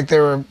wasn't like they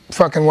were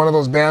fucking one of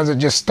those bands that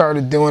just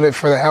started doing it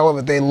for the hell of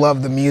it. They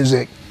loved the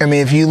music. I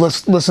mean, if you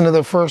listen to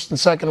their first and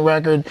second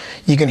record,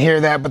 you can hear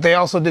that. But they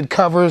also did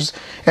covers,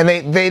 and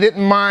they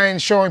didn't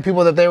mind showing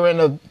people that they were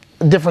into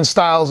different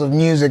styles of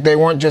music. They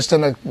weren't just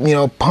in a, you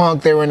know,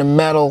 punk, they were into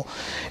metal,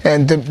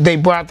 and they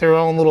brought their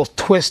own little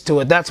twist to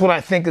it. That's what I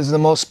think is the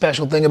most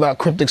special thing about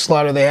Cryptic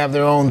Slaughter. They have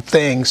their own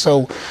thing.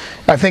 So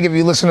I think if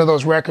you listen to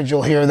those records,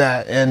 you'll hear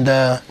that,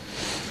 and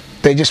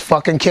they just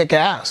fucking kick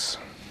ass.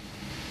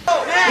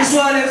 This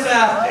one is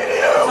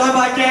sung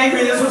by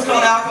Gangrene. This one's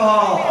called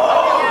Alcohol.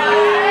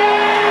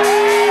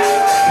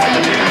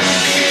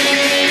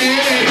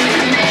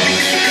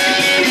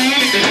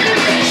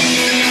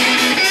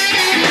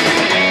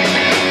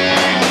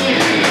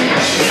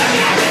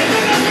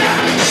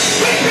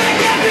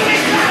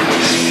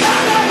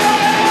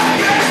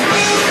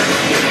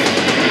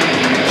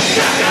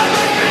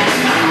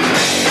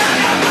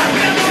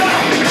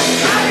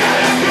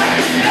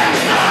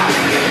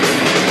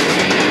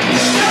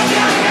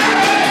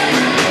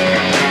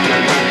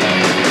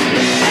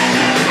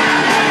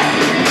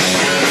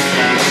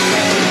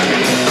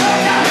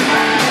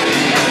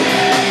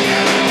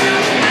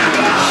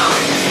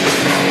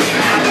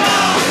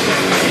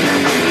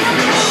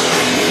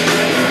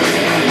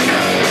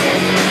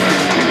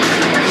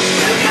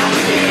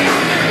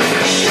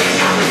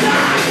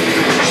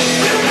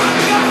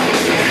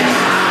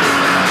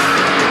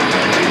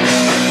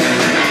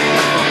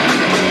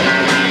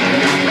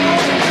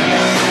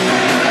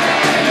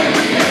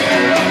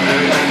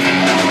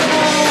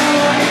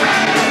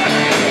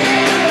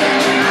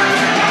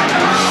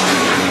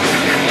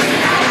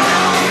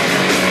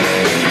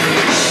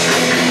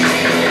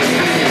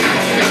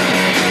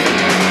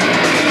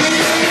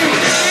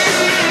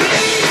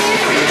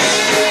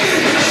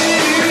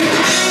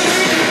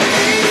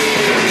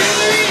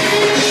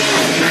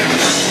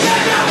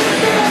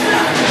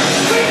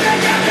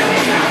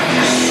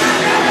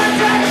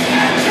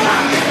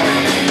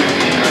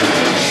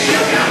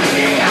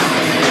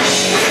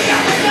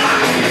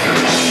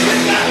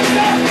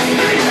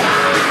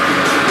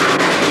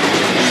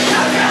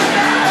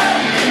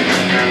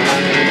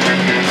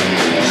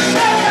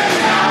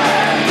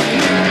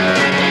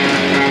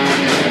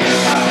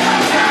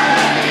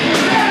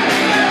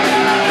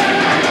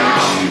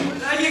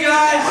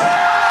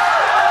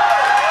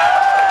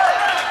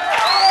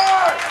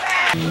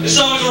 This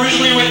song was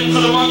originally written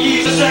for the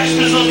Monkees, the Sex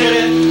Pistols did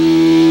it,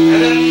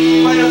 and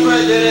then Minor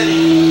Threat did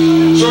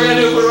it. So we're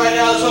gonna do it for right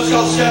now. This one's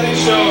called Stepping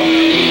Stone.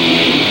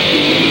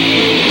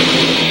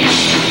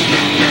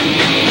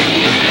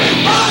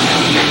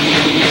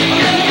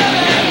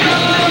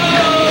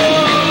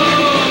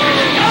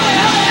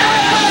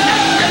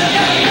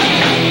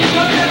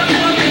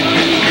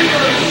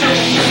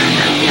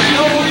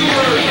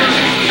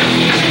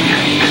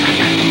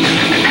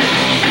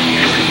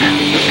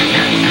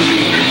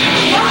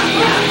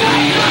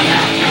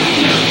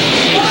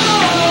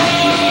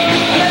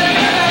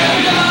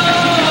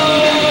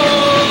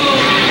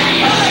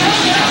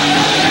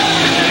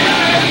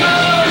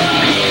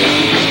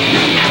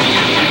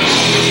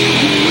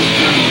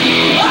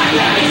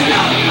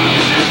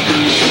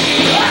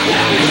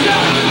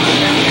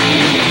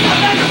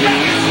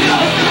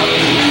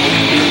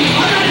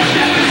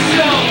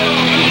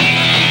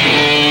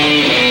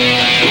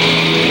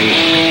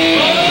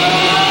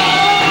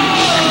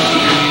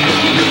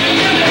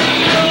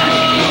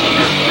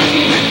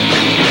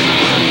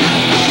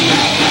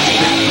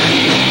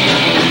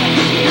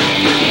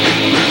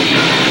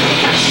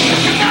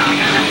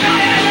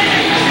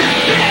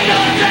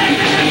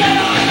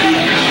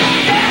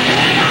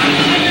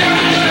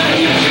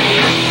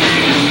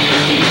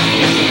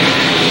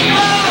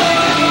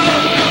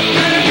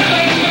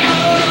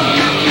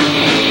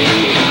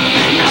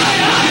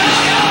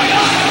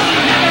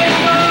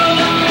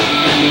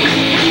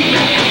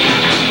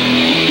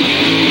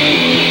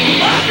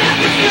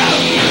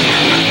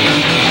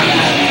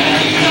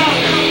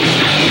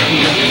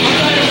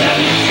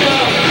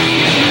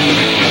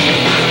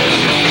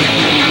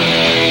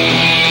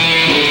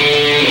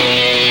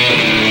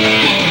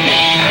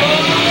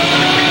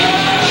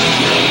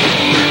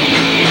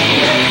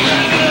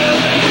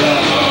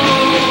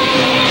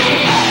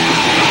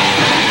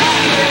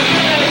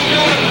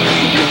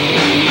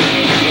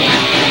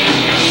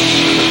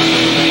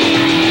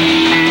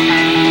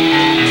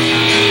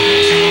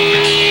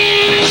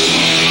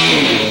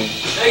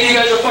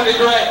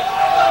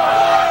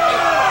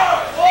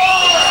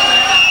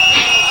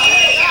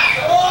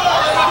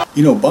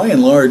 You know, by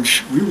and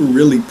large, we were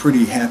really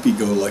pretty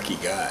happy-go-lucky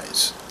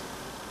guys.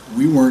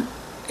 We weren't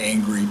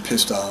angry,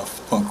 pissed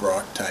off punk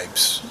rock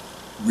types,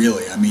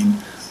 really. I mean,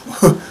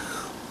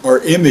 our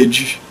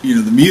image, you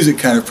know, the music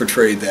kind of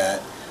portrayed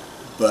that,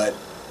 but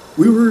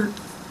we were,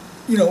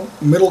 you know,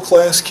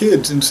 middle-class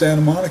kids in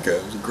Santa Monica.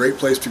 It was a great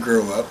place to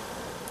grow up,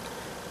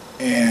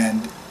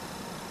 and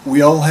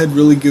we all had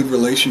really good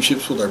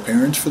relationships with our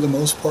parents for the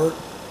most part,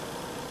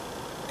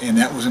 and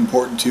that was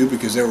important too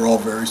because they were all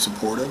very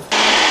supportive.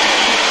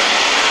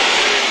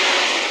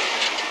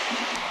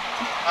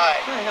 Hi.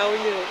 Hi, how are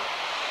you?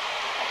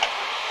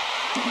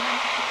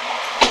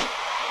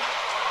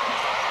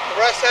 The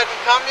rest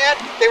hadn't come yet.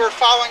 They were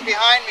following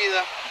behind me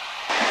though.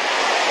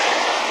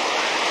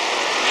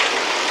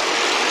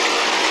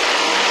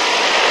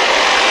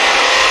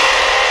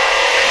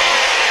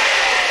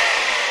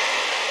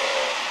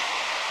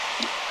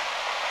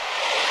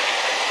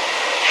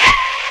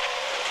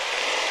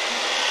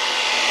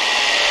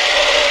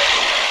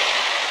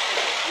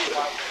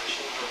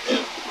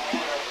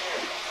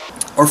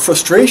 Our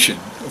frustration,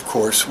 of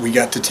course, we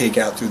got to take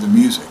out through the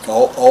music.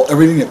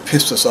 Everything that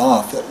pissed us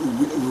off,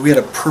 we had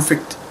a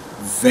perfect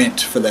vent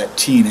for that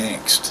teen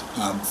angst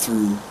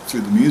through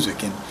the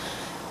music, and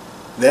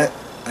that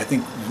I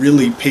think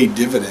really paid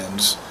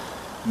dividends,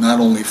 not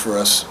only for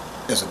us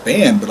as a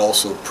band but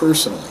also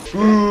personally.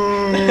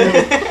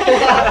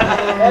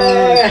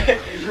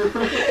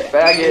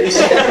 Faggots.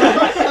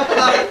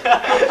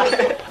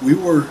 We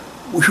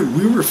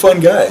were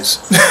fun guys.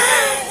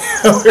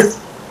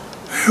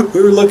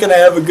 We were looking to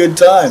have a good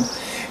time,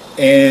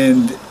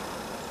 and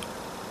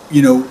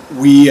you know,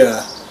 we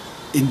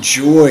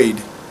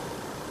enjoyed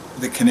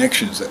the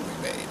connections that we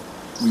made.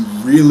 We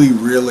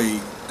really,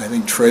 I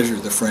think,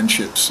 treasured the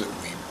friendships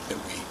that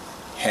we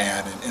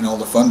had, and all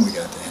the fun we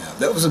got to have.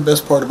 That was the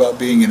best part about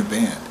being in a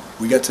band.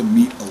 We got to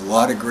meet a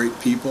lot of great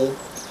people,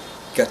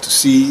 got to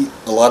see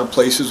a lot of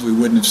places we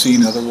wouldn't have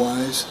seen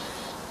otherwise,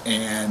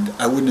 and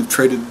I wouldn't have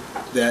traded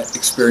that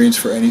experience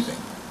for anything.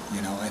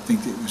 You know, I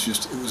think it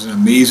was an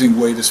amazing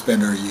way to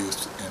spend our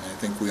youth, and I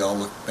think we all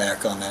look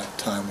back on that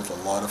time with a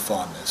lot of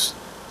fondness.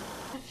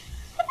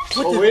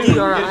 What does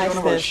DRI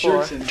stand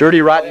for? Dirty,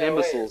 rotten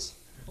imbeciles.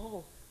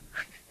 Oh.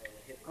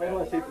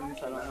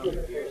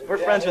 We're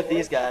friends with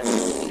these guys.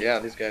 Yeah,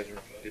 these guys are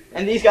good.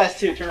 And these guys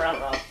too. Turn around,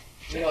 Rob.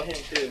 We know him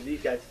too.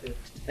 These guys too.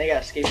 They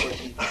got a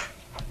skateboard.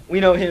 We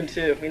know him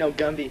too. We know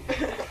Gumby.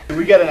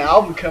 We got an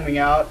album coming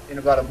out in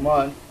about a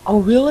month. Oh,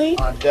 really?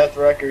 On Death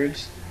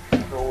Records.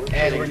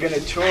 And we're going to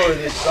tour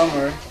this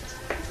summer.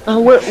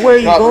 Where are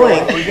you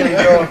going? We're going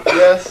to go,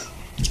 yes.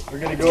 We're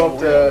going to go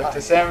up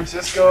to San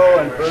Francisco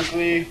and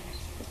Berkeley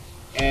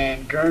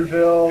and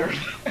Guerneville.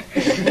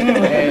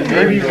 And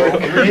maybe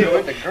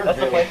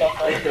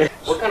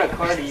What kind of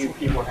car do you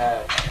people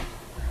have?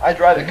 I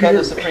drive the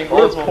Cousin Supreme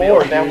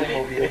Oldsmobile family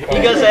mobile.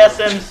 He goes to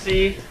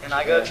SMC, and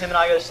him and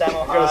I go to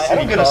Samo High. I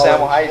don't go to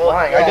Samo High. He's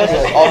lying. I go to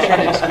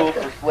alternative school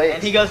for flakes.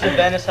 And he goes to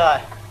Venice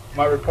High.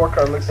 My report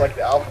card looks like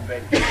the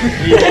alphabet. B, C,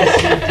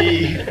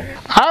 D.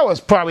 I was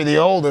probably the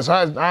oldest.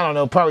 I don't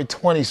know, probably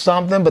 20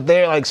 something, but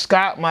they're like,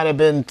 Scott might have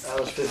been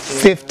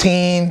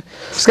 15.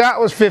 Scott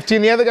was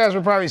 15. The other guys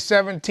were probably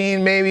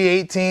 17, maybe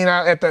 18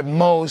 at the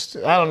most.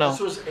 I don't know.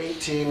 Les was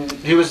 18.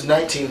 He was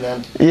 19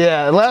 then.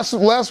 Yeah, Les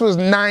was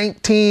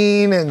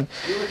 19, and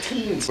we were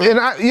teens.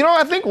 And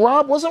I think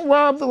wasn't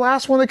Rob the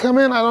last one to come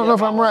in? I don't know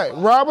if I'm right.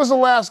 Rob was the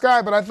last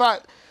guy, but I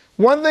thought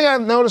one thing I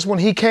noticed when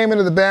he came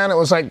into the band, it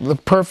was like the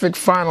perfect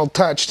final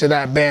touch to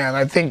that band.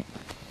 I think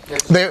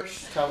the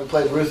first time we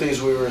played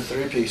Ruthie's, we were a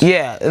three-piece.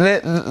 Yeah,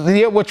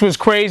 which was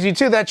crazy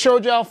too. That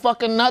showed you how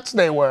fucking nuts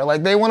they were.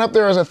 Like, they went up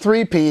there as a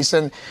three-piece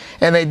and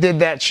they did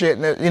that shit.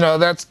 And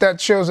that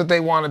shows that they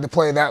wanted to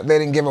play that. They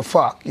didn't give a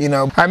fuck.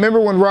 I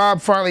remember when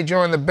Rob finally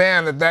joined the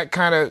band, that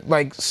kind of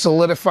like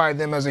solidified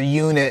them as a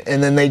unit,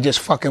 and then they just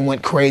fucking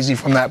went crazy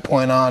from that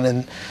point on,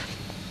 and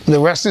the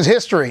rest is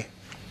history.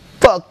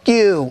 Fuck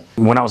you.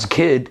 When I was a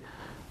kid,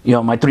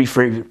 my three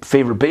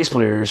favorite bass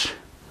players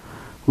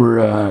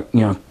were,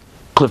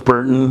 Cliff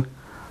Burton,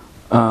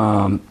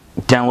 Dan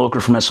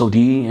Loker from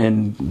S.O.D,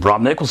 and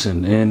Rob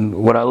Nicholson. And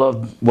what I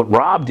loved, what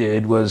Rob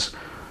did was,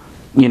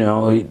 he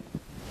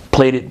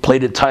played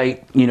it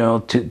tight,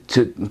 to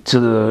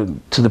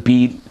the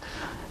beat.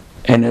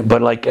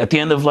 But like at the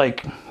end of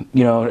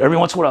every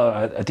once in a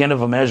while, at the end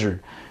of a measure,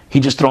 he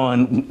just throw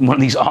in one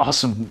of these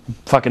awesome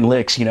fucking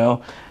licks,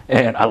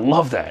 and I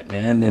love that,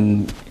 man.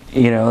 And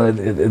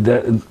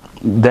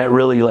that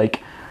really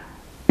like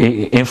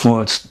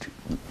influenced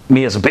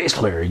me as a bass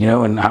player,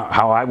 and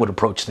how I would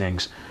approach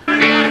things.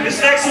 This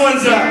next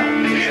one's a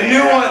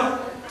new one.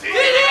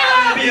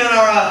 It'll be on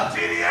our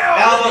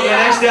album. The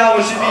next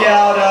album should be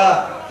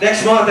out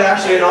next month,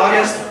 actually in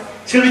August.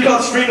 It's gonna be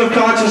called Stream of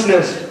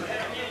Consciousness.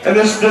 And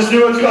this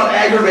new one's called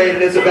Aggravate,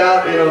 and it's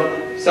about,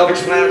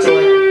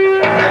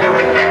 self-explanatory.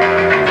 Aggravate.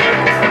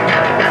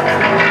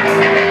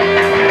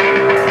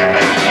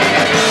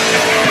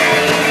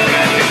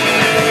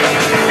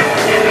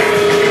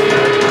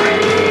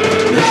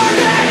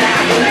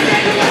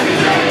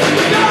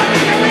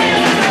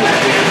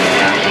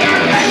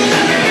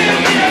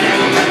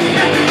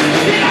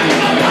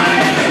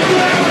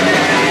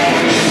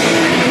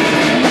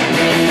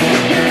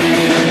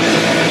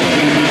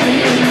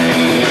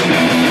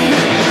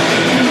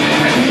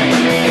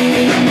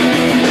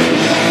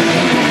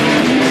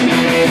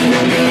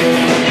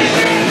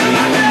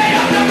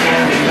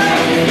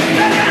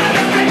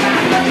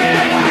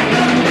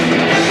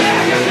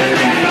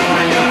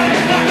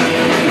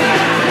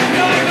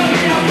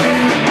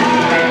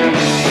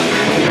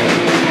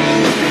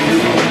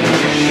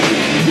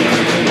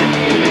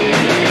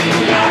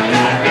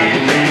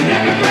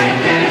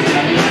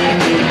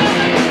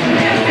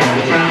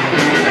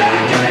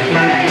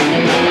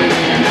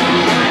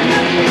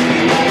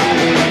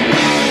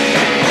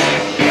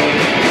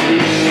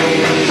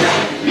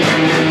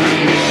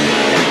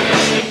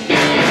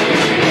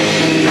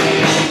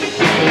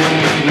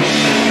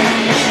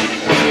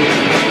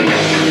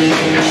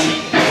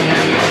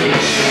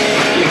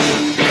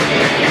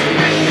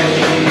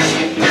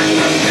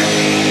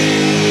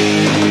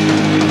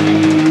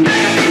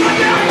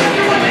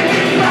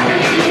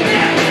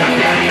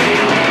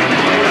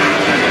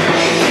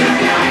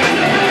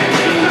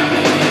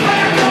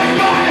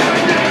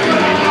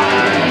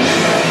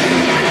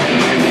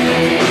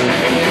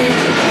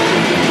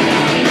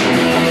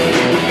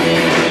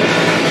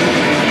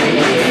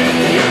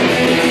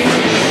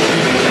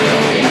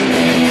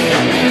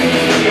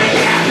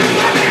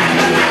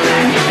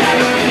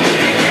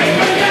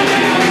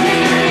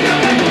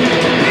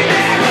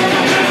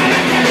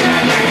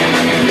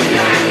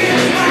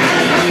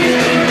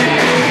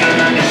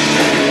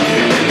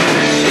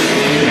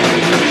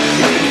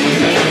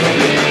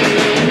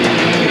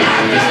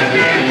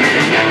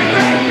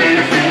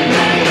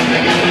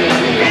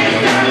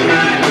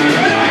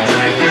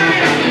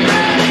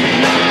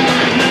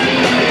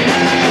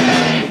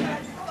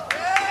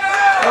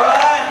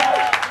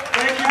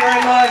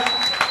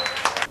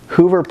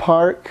 Hoover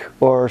Park,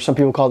 or some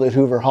people called it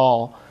Hoover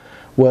Hall,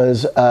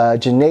 was a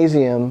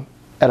gymnasium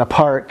at a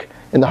park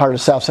in the heart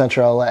of South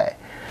Central LA.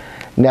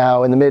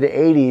 Now, in the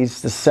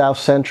mid-'80s, the South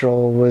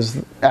Central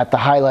was at the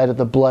highlight of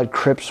the Blood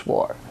Crips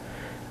War.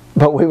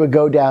 But we would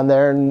go down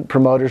there and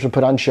promoters would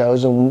put on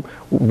shows and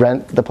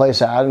rent the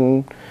place out,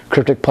 and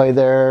Cryptic played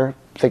there,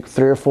 I think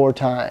 3 or 4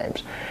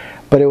 times.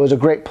 But it was a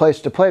great place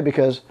to play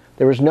because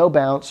there was no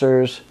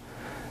bouncers,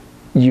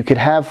 you could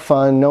have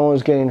fun, no one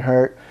was getting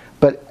hurt,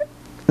 but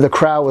the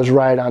crowd was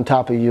right on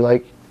top of you.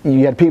 Like,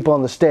 you had people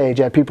on the stage,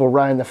 you had people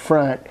right in the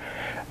front,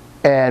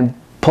 and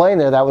playing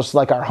there, that was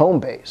like our home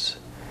base.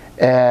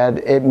 And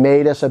it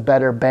made us a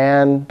better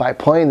band by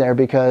playing there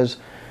because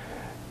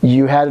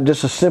you had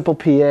just a simple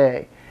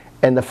PA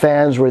and the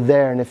fans were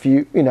there, and if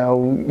you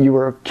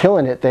were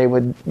killing it, they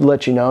would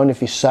let you know, and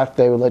if you sucked,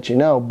 they would let you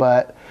know.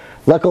 But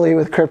luckily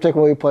with Cryptic,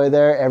 when we played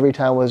there, every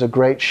time was a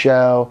great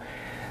show.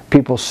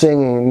 People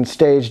singing,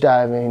 stage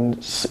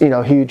diving,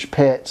 huge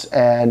pits,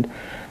 and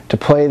to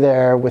play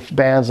there with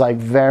bands like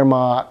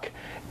Wehrmacht,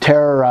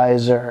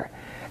 Terrorizer,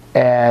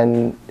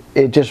 and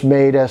it just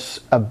made us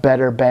a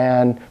better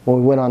band when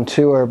we went on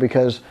tour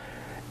because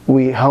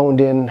we honed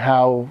in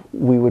how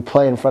we would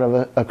play in front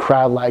of a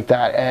crowd like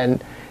that,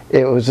 and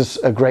it was just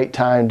a great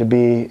time to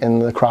be in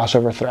the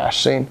crossover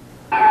thrash scene.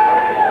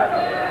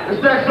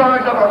 This next song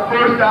is of our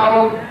first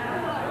album.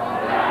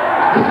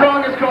 The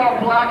song is called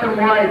Black and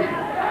White.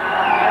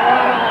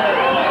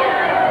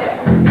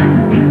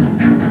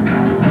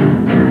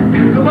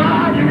 Come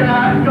on, you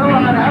guys, come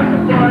on, have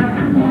some fun.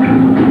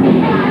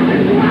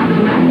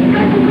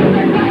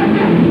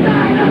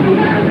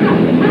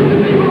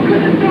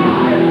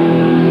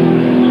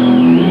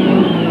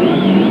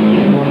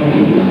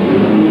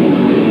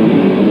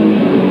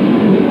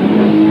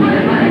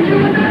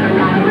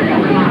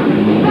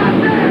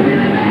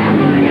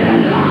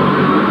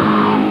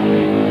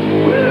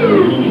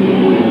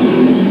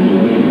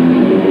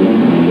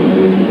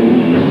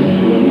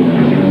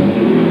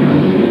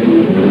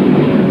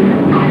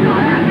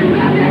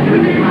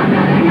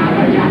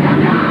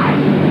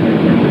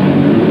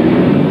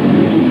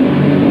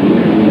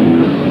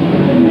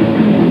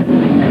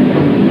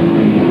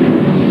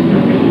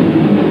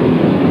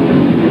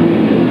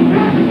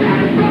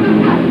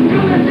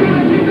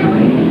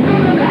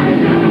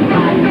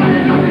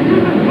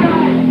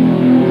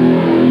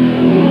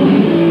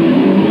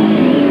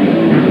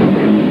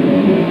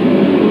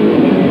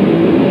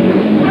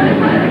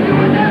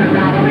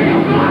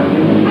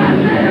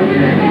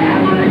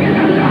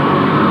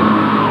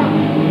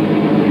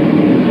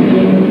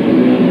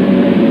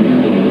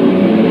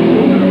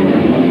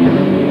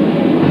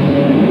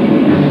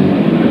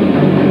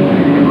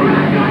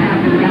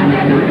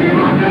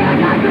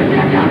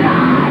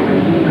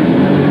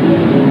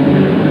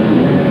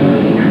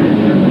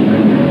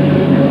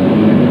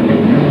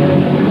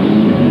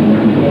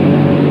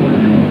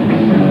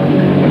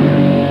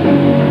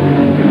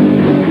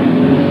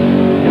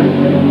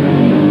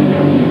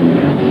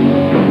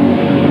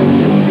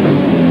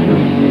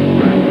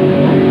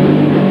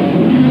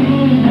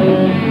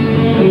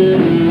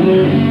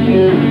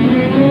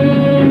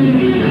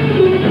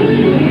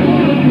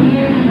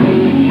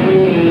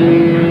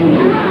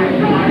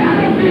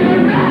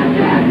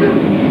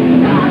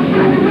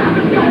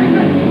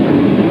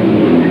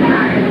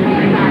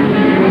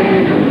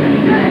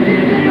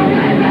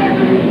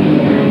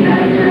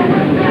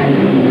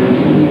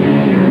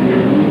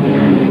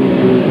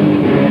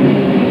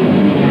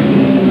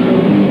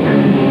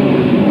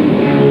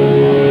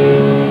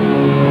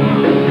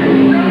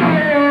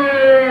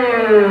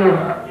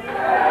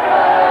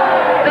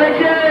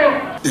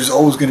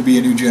 Going to be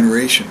a new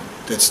generation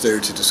that's there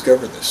to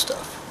discover this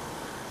stuff,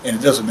 and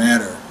it doesn't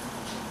matter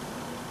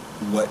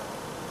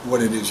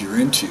what it is you're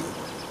into.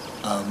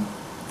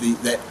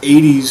 That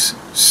 80s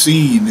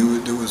scene,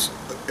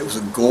 it was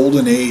a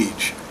golden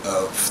age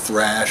of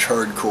thrash,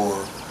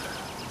 hardcore,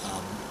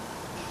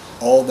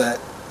 all that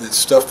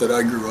stuff that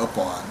I grew up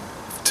on.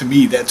 To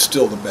me, that's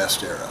still the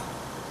best era,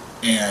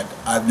 and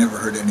I've never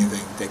heard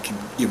anything that can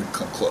even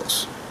come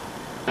close.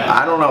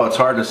 I don't know, it's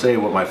hard to say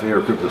what my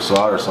favorite Cryptic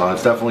Slaughter song.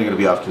 It's definitely going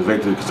to be off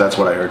Convicted because that's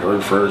what I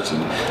heard first,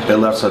 and it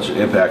left such an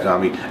impact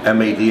on me.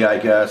 MAD, I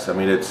guess, I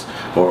mean, it's,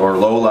 or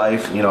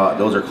Lowlife,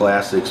 those are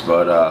classics,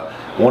 but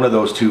one of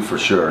those two for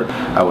sure.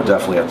 I would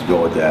definitely have to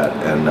go with that,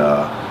 and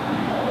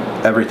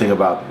everything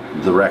about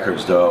the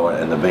records though,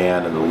 and the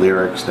band, and the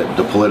lyrics,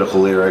 the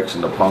political lyrics,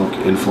 and the punk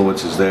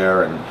influences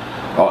there, and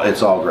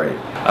it's all great.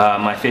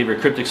 My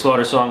favorite Cryptic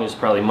Slaughter song is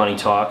probably Money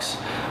Talks.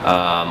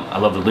 I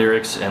love the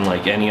lyrics, and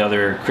like any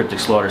other Cryptic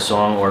Slaughter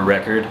song or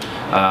record,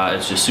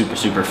 it's just super,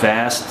 super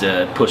fast.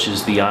 It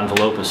pushes the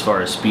envelope as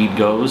far as speed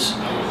goes,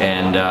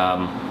 and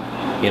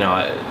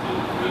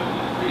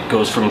it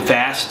goes from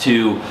fast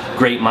to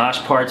great mosh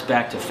parts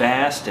back to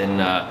fast, and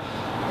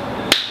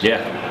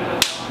yeah,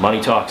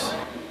 Money Talks.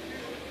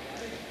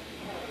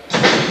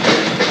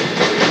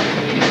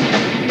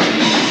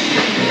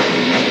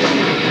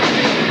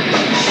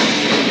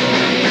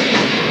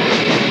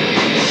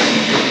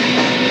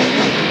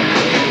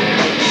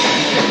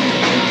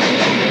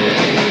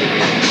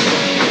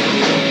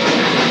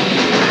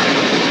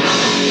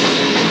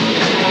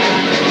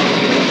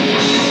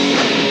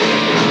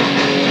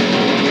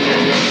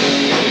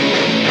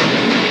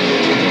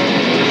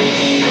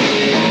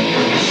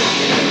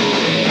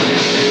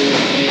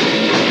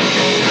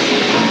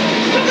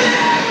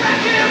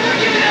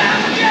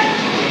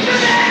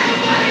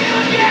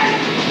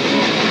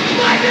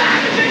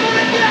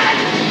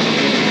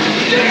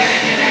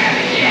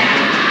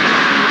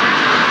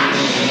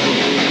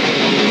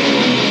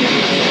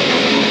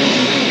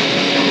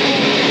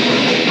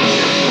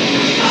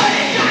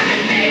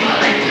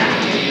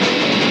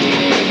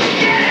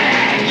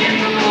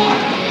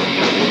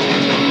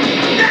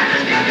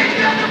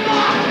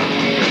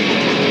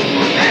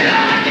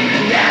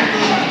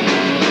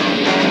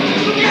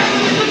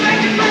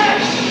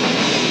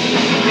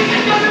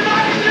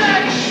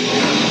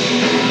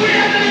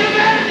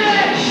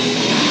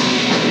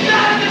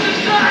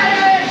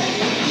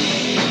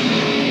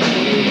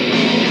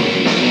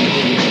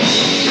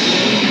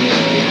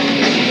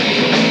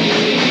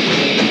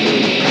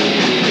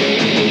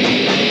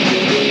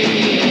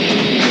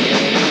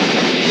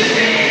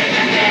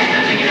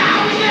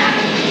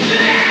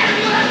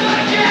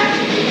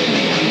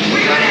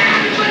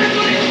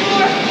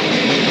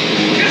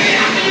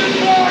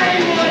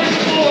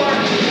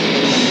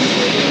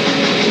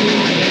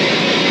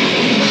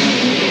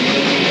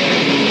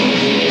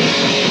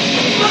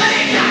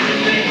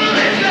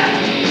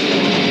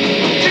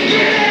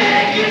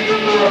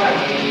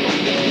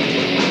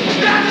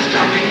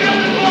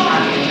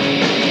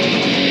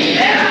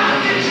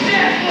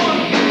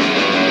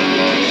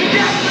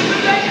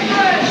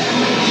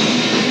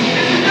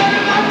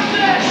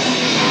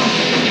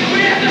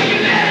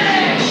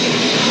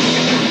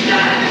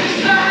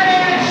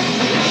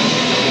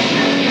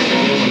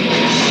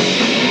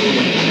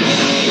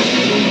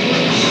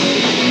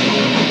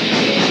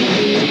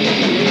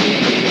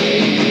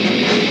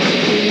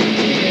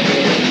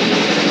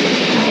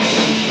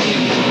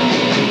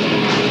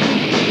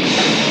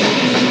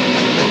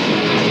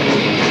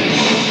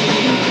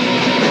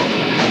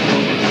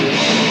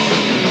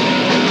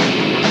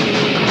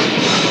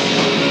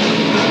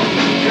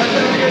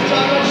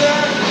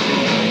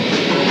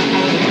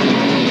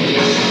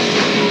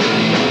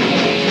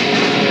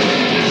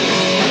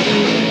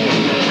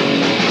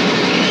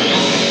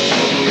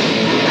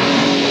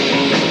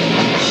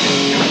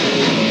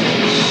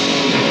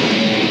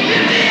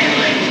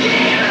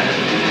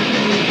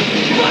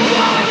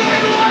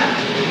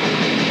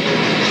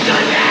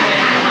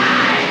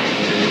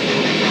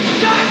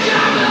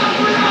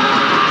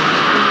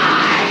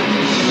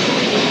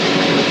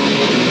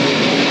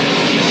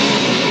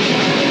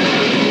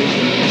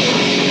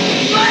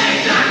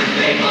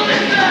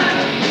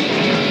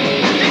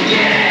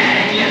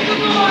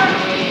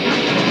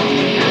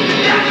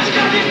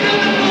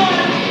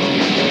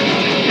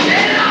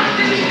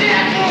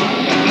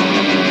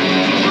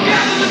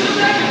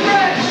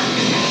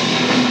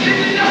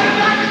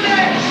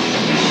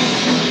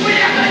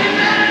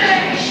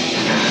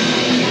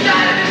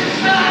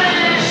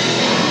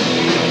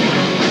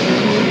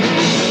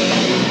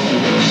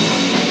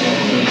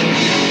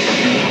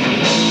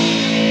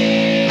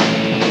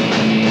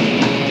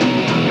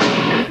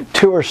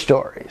 tour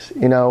stories.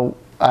 You know,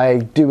 I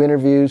do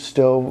interviews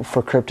still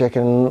for Cryptic,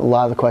 and a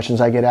lot of the questions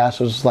I get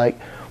asked was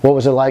like, what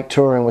was it like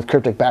touring with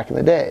Cryptic back in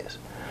the days?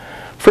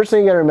 First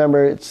thing you gotta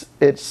remember,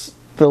 it's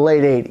the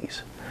late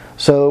 80s.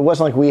 So it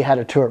wasn't like we had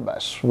a tour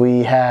bus.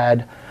 We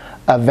had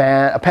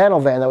a panel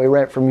van that we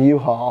rent from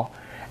U-Haul,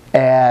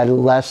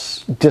 and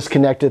Les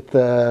disconnected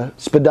the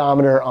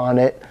speedometer on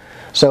it.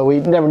 So we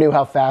never knew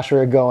how fast we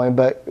were going,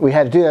 but we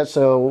had to do that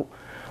so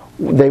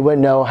they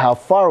wouldn't know how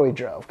far we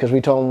drove, because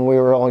we told them we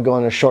were only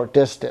going a short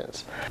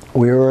distance.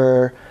 We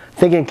were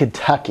thinking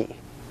Kentucky,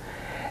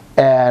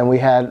 and we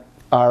had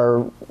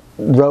our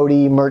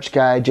roadie merch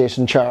guy,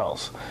 Jason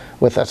Charles,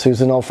 with us,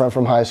 who's an old friend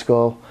from high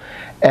school,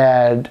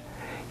 and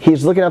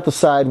he's looking out the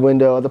side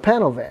window of the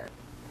panel van,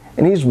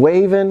 and he's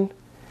waving.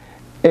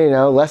 You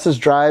know, Les is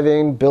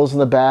driving, Bill's in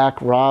the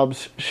back,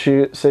 Rob's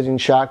sitting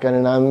shotgun,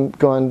 and I'm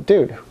going,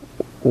 dude,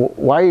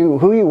 who are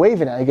you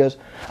waving at? He goes,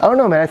 I don't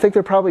know, man, I think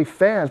they're probably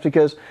fans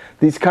because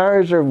these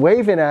cars are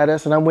waving at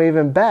us and I'm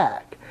waving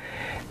back.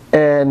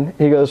 And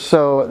he goes,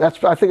 so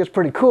I think it's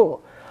pretty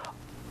cool.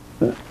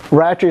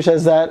 Right after he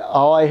says that,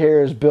 all I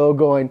hear is Bill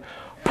going,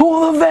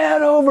 pull the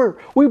van over!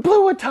 We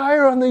blew a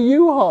tire on the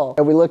U-Haul!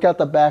 And we look out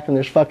the back and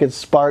there's fucking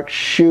sparks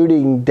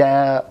shooting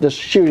down, just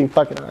shooting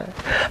fucking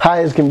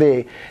high as can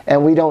be.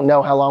 And we don't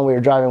know how long we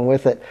were driving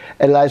with it.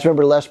 And I just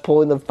remember Les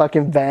pulling the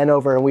fucking van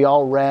over and we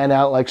all ran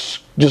out like,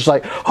 just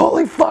like,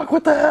 holy fuck,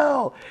 what the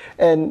hell?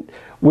 And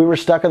we were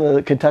stuck on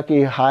the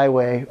Kentucky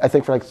highway, I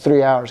think for like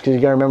 3 hours, because you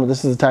gotta remember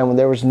this is the time when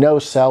there was no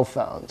cell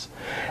phones.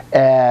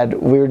 And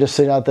we were just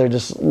sitting out there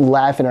just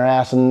laughing our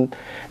ass. And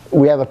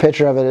we have a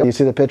picture of it. You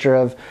see the picture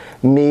of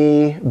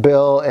me,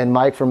 Bill, and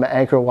Mike from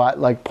Anchor Watt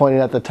like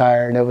pointing at the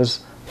tire, and it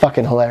was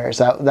fucking hilarious.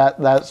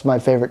 That's my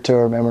favorite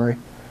tour memory.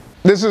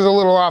 This is a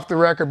little off the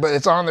record, but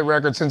it's on the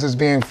record since it's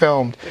being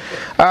filmed.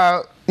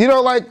 You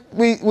know, like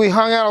we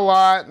hung out a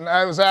lot, and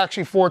I was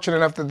actually fortunate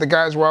enough that the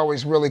guys were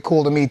always really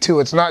cool to me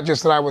too. It's not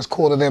just that I was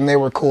cool to them, they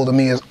were cool to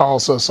me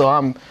also, so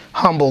I'm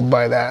humbled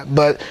by that.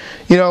 But,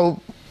 you know,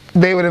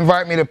 they would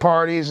invite me to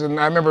parties, and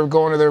I remember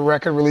going to their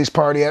record release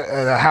party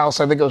at a house,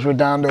 I think it was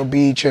Redondo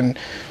Beach, and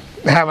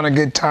having a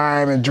good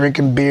time and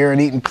drinking beer and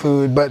eating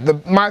food.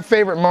 But my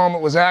favorite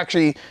moment was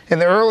actually in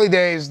the early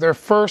days, their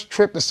first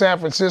trip to San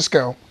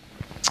Francisco.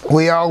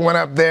 We all went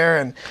up there,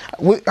 and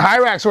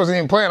HIRAX wasn't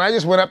even playing. I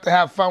just went up to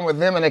have fun with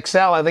them and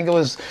Excel. I think it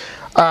was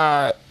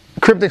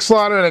Cryptic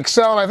Slaughter and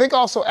Excel, and I think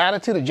also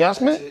Attitude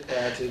Adjustment.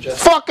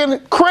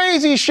 Fucking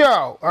crazy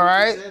show, all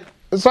right?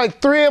 It's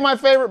like 3 of my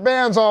favorite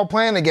bands all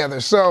playing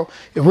together. So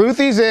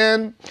Ruthie's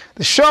in.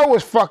 The show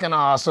was fucking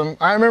awesome.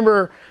 I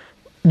remember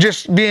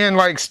just being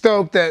like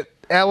stoked that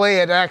LA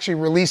had actually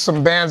released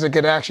some bands that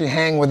could actually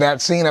hang with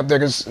that scene up there,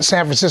 because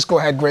San Francisco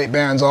had great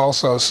bands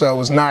also, so it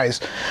was nice.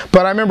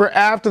 But I remember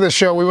after the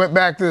show, we went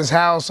back to this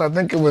house, I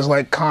think it was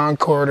like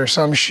Concord or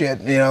some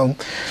shit, you know,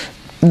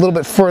 a little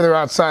bit further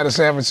outside of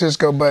San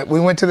Francisco, but we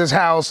went to this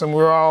house and we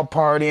were all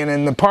partying,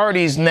 and the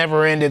parties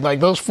never ended. Like,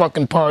 those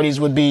fucking parties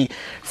would be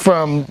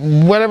from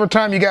whatever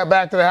time you got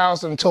back to the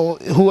house until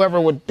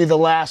whoever would be the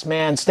last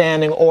man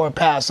standing or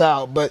pass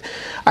out. But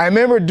I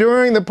remember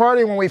during the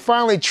party when we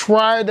finally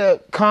tried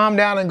to calm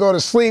down and go to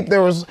sleep,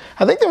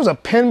 I think there was a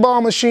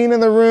pinball machine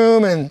in the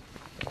room, and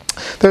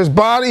there's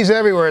bodies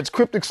everywhere. It's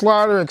Cryptic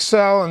Slaughter,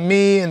 Excel, and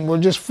me, and we're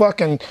just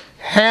fucking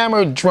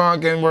hammered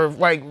drunk, and we're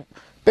like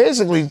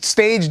basically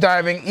stage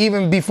diving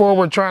even before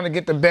we're trying to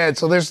get to bed.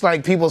 So there's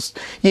like people,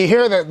 you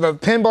hear the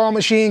pinball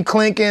machine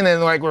clinking,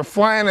 and like we're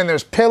flying, and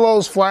there's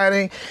pillows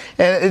flying,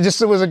 and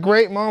it was a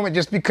great moment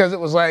just because it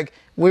was like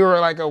we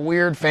were like a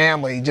weird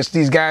family, just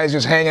these guys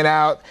just hanging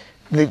out.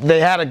 They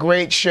had a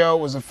great show.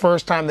 It was the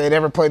first time they'd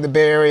ever played the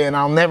Bay Area, and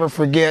I'll never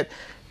forget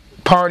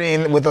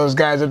partying with those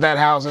guys at that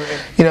house.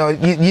 You know,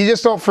 you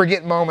just don't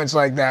forget moments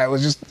like that. It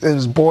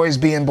was boys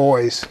being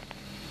boys.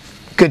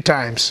 Good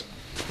times.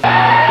 You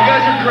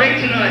guys are great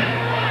tonight.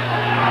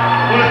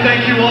 I want to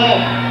thank you all.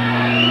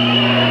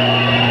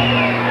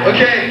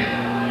 Okay,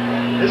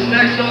 this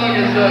next song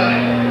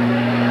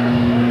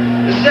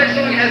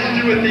has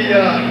to do with the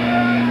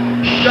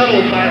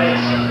shuttle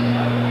pilots.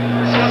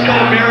 This one's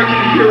called American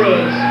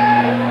Heroes.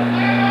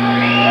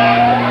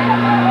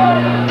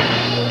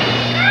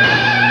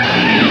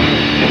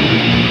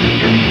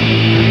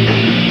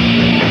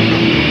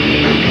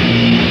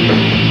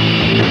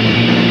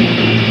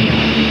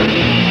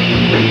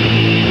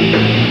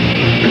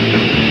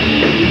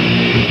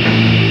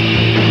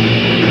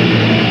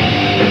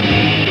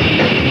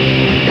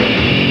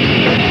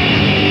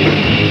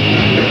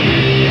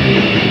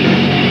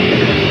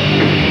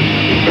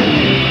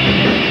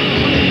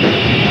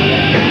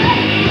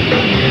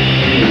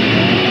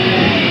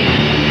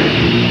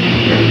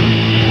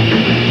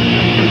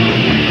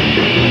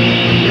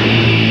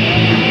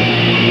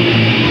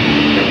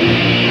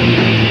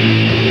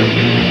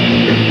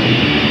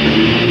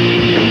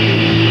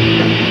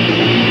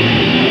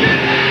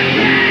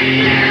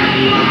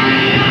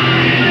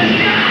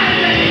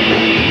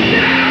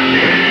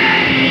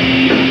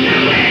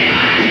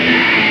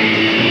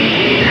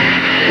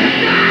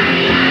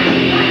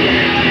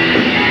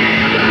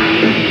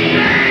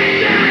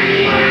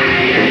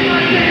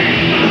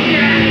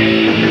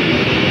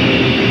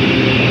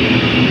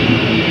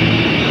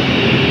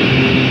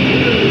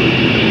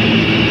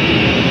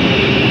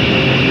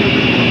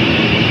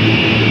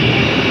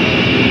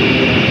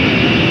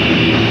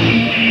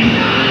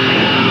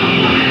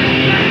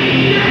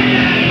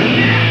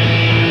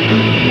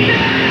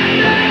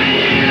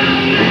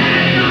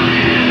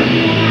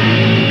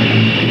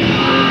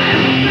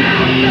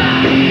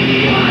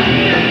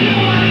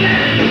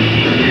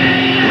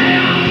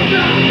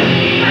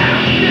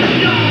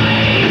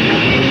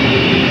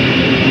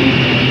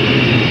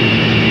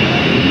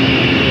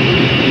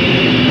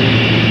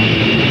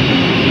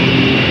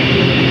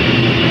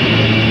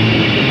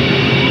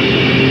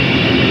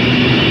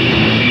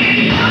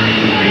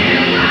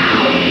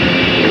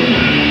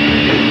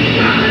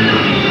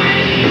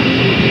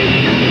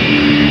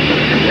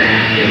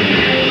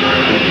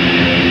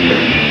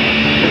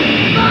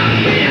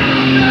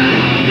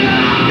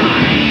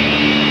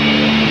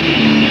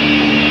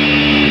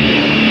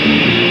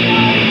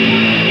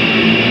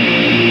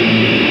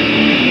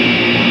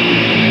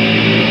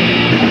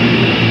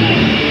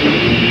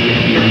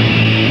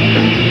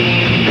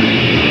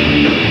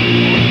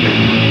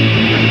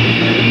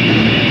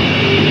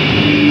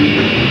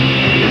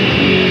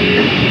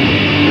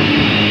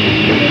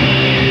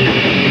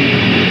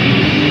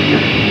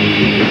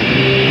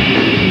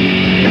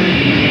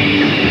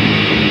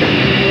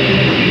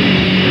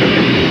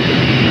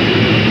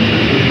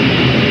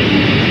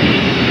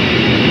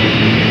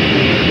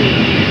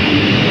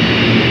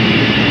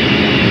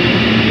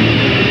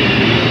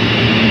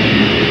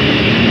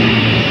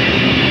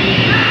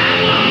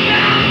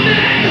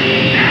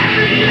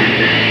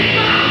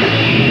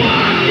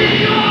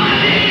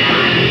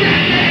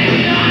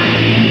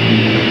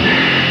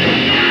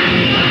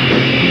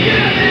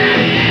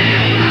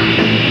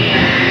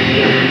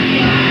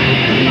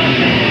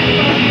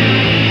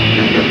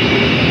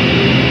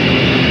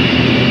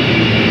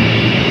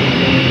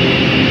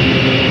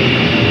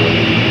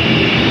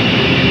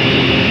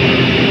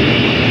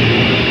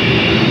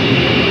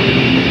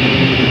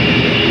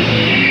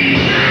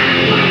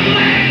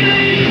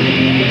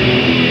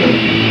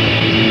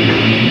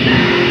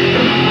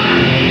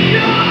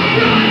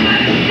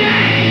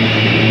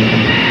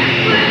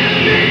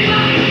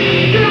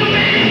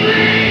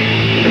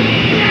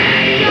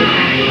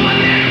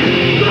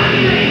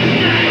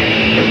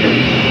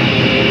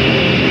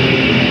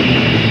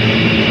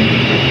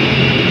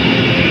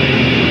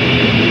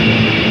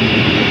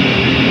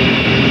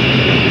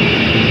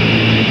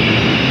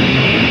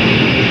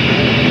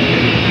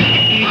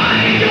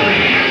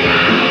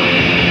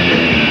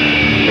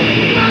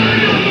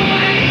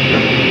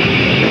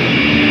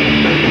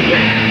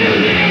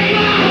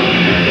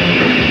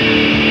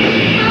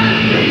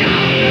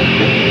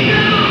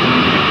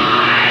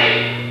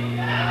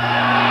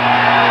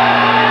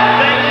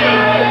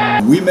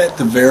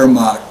 the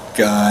Wehrmacht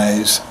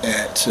guys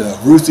at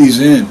Ruthie's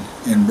Inn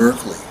in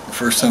Berkeley. The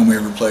first time we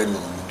ever played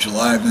with them, in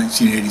July of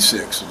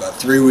 1986, about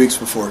 3 weeks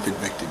before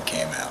Convicted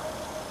came out.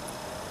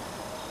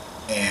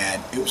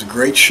 And it was a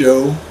great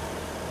show.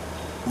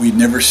 We'd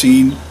never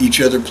seen each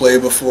other play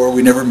before.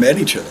 We never met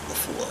each other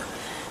before.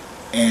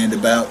 And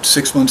about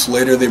 6 months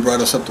later, they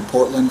brought us up to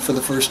Portland for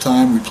the first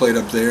time. We played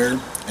up there,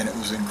 and it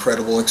was an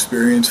incredible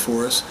experience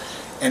for us.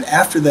 And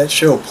after that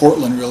show,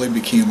 Portland really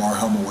became our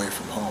home away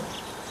from home.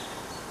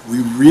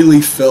 We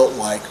really felt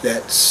like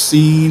that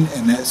scene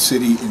and that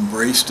city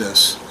embraced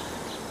us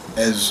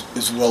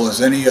as well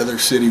as any other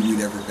city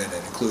we'd ever been in,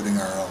 including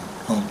our own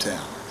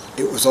hometown.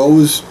 It was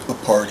always a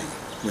party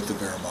with the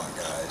Wehrmacht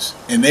guys,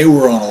 and they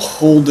were on a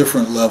whole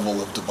different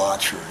level of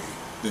debauchery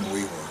than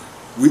we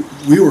were.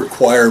 We were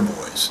choir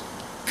boys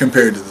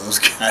compared to those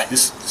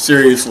guys.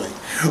 Seriously.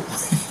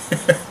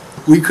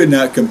 We could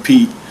not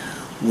compete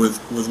with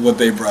what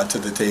they brought to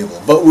the table,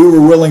 but we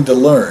were willing to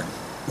learn.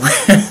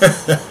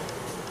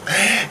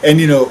 And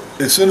you know,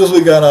 as soon as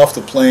we got off the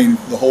plane,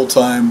 the whole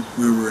time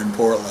we were in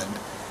Portland,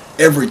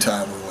 every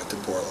time we went to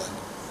Portland,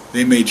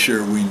 they made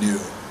sure we knew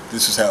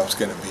this is how it's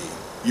going to be.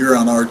 You're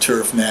on our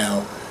turf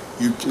now.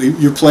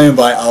 You're playing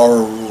by our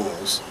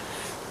rules.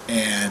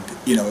 And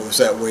you know, it was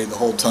that way the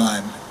whole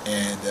time,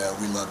 and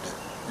we loved it,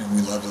 and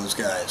we loved those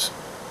guys.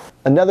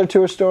 Another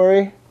tour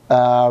story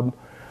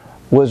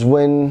was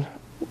when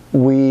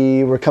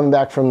we were coming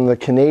back from the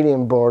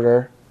Canadian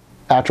border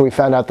after we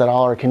found out that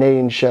all our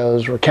Canadian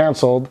shows were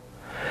canceled.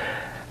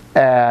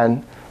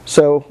 And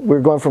so we were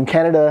going from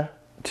Canada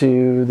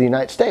to the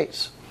United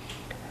States.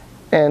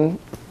 And,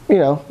 you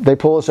know, they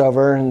pull us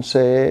over and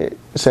say,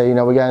 you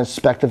know, we got to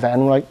inspect the van.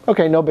 We're like,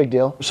 okay, no big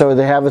deal. So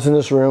they have us in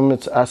this room.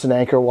 It's us and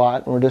Anchor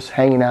Watt, and we're just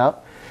hanging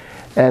out.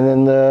 And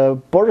then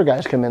the border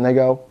guys come in. They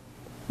go,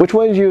 which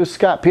one of you is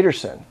Scott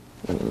Peterson?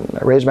 And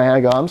I raise my hand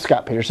and go, I'm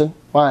Scott Peterson.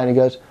 Why? And he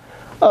goes,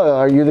 oh,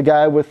 are you the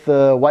guy with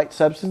the white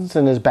substance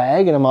in his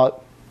bag? And I'm like,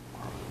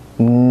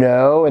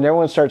 no. And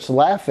everyone starts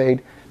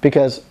laughing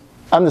because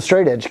I'm the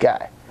straight edge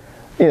guy.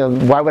 You know,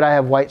 why would I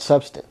have white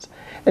substance?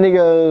 And he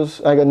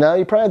goes, I go, no,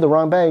 you probably have the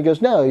wrong bag. He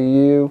goes, no,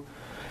 your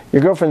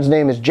girlfriend's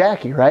name is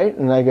Jackie, right?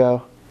 And I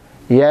go,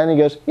 yeah. And he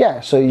goes, yeah,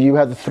 so you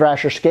have the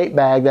Thrasher skate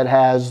bag that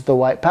has the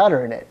white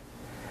powder in it.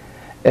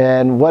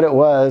 And what it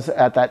was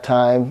at that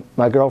time,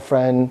 my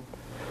girlfriend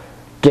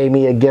gave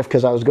me a gift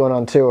because I was going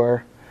on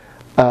tour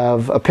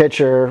of a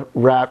pitcher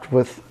wrapped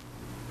with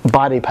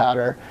body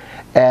powder,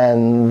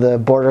 and the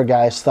border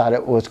guys thought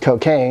it was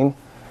cocaine.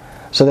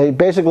 So they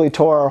basically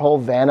tore our whole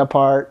van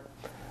apart,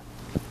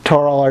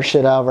 tore all our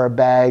shit out of our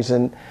bags,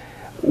 and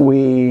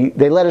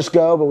they let us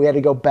go, but we had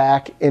to go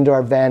back into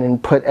our van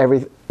and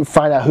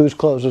find out whose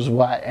clothes was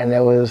what, and it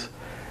was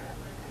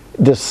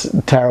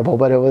just terrible,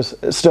 but it was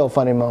still a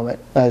funny moment.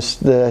 I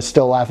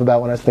still laugh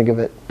about when I think of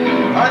it.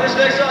 Alright, this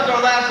next song's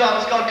our last song.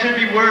 It's called Could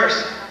Be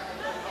Worse.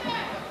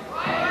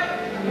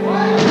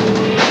 Yeah!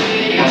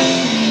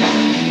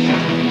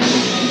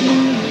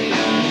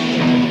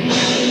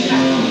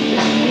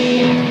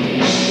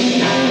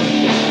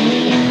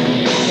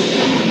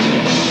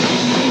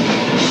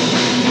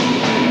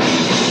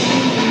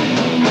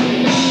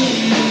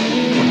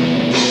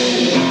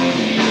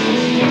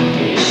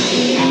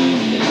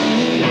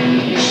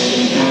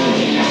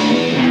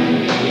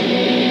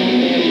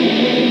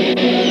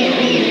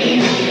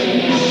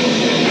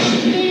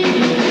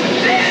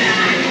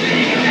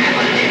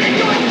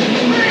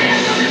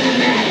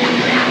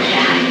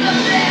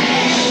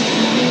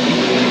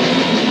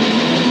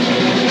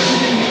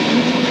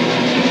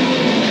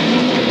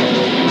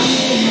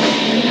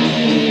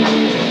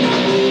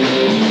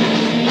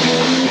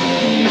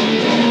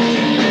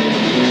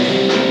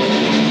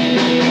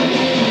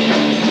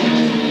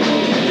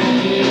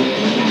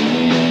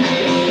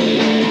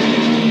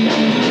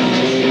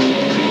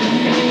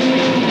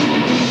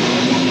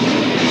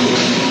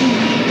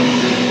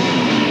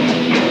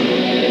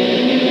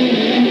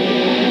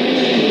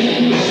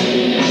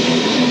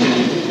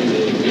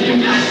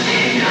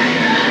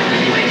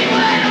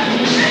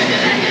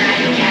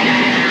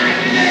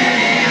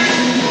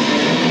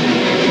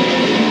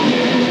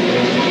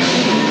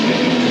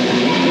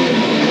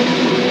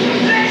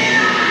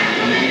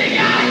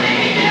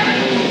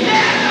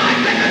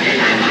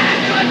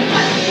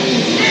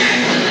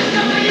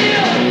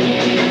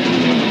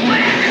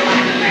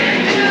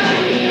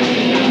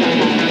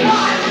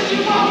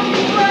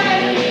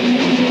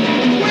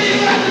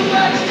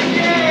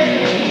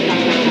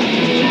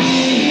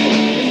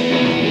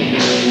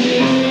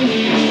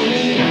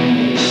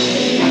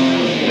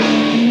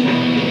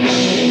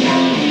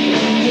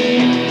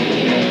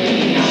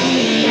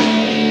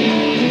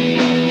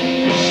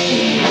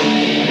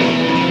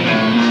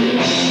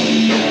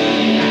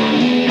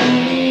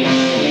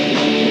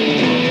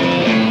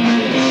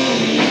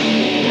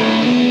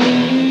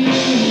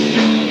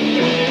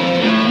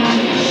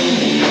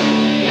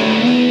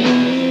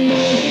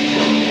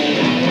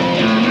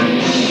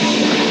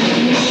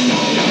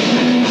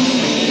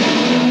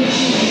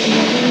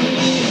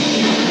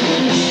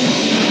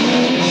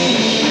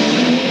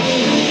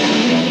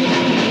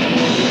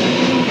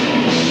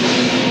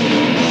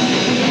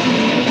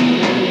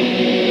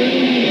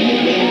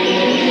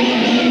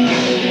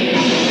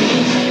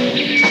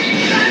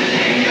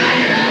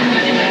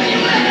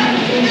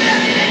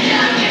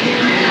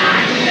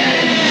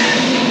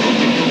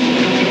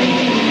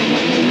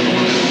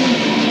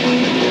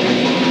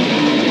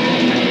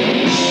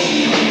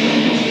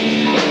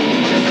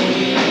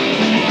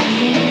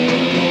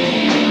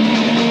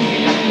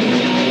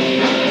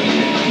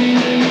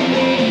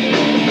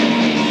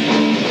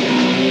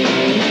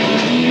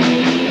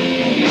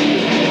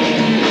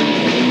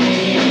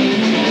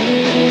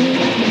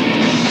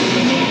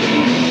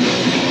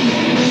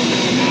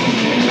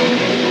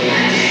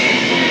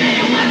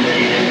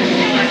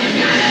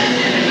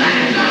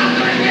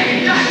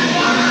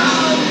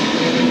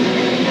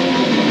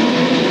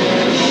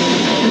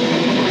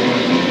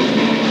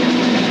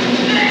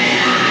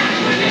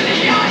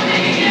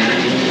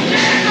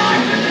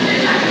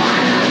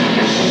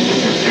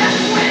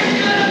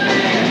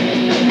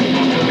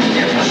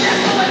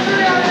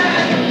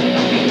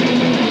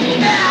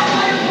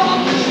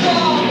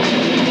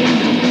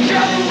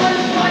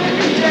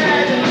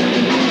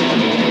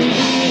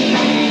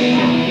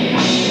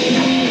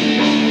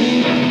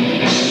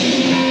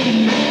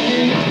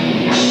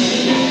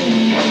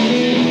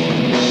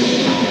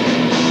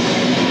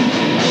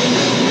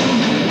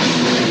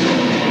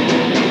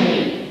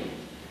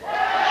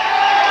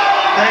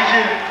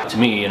 to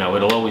me, you know,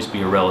 it'll always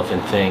be a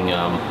relevant thing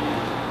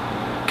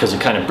because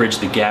it kind of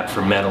bridged the gap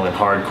for metal and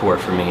hardcore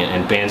for me,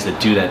 and bands that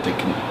do that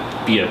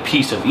can be a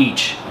piece of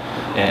each,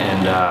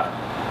 and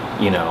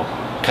you know,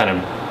 kind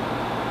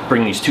of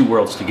bring these two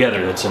worlds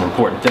together. That's an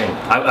important thing.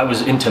 I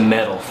was into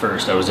metal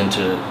first. I was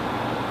into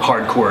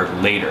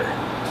hardcore later,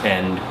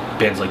 and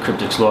bands like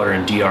Cryptic Slaughter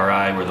and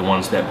DRI were the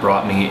ones that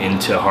brought me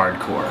into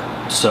hardcore.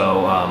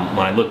 So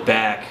when I look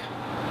back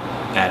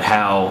at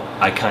how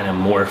I kind of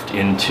morphed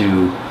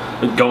into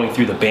going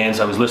through the bands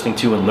I was listening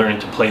to and learning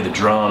to play the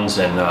drums,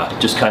 and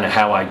just kind of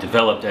how I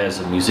developed as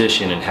a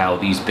musician, and how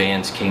these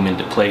bands came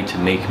into play to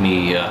make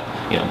me, you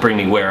know, bring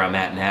me where I'm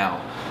at now,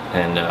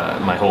 and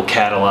my whole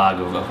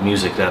catalog of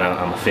music that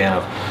I'm a fan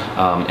of,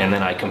 and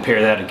then I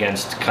compare that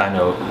against kind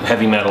of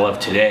heavy metal of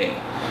today.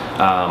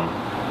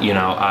 You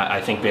know,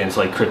 I think bands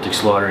like Cryptic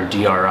Slaughter and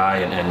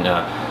DRI and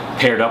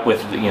paired up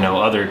with, you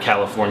know, other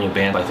California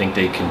bands, I think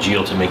they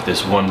congeal to make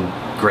this one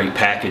great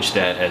package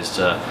that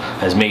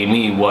has made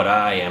me what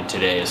I am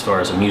today as far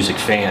as a music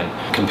fan.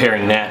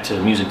 Comparing that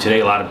to music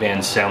today, a lot of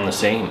bands sound the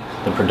same.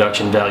 The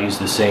production value's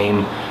the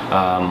same.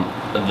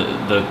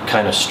 The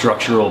kind of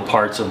structural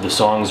parts of the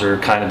songs are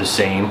kind of the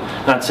same.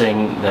 Not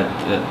saying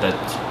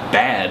that's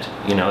bad,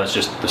 you know, that's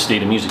just the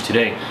state of music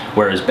today.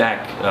 Whereas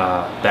back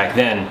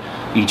then,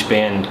 each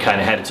band kind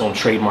of had its own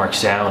trademark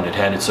sound. It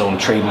had its own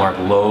trademark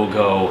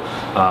logo.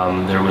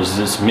 There was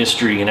this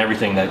mystery and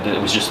everything that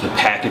it was just the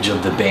package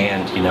of the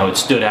band. You know, it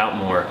stood out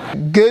more.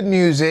 Good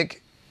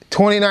music,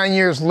 29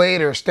 years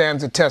later,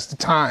 stands the test of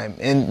time.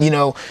 And, you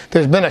know,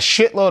 there's been a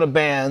shitload of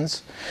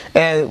bands,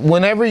 and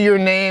whenever your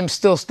name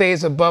still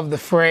stays above the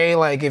fray,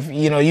 like if,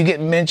 you know, you get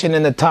mentioned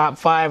in the top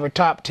 5 or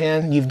top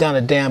 10, you've done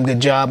a damn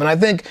good job. And I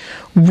think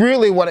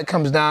really what it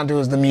comes down to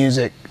is the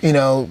music. You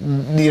know,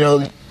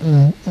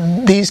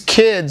 these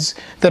kids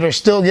that are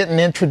still getting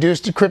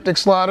introduced to Cryptic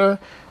Slaughter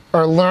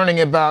are learning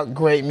about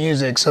great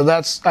music. So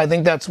I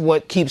think that's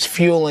what keeps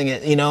fueling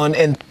it, you know,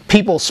 and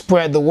people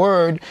spread the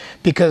word,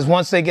 because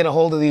once they get a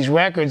hold of these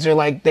records, they're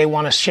like, they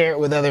want to share it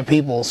with other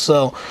people.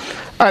 So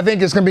I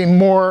think it's going to be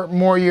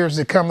more years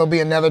to come. There'll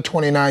be another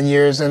 29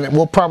 years, and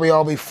we'll probably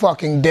all be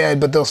fucking dead,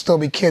 but there'll still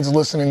be kids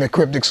listening to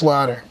Cryptic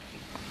Slaughter.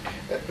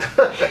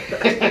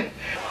 Okay,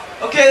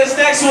 this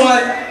next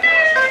one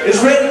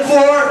is written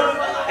for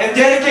and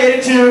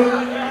dedicated to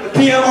the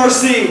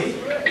PMRC.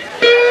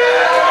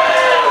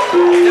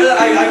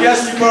 I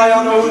guess you probably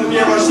all know who the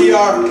PMRC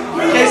are.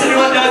 In case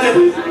anyone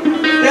doesn't,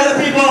 they're the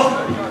people,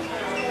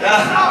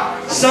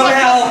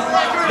 somehow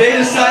they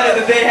decided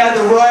that they had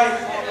the right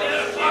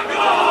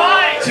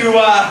to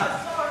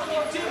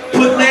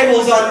put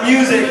labels on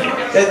music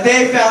that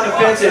they found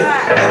offensive.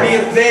 I mean,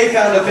 they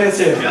found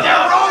offensive.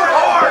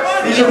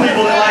 These are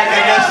people that, like,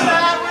 I guess,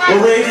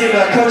 were raised in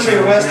country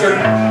and western.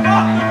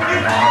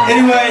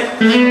 Anyway,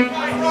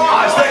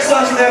 this next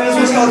song's for them. This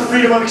one's called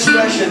Freedom of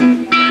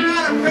Expression.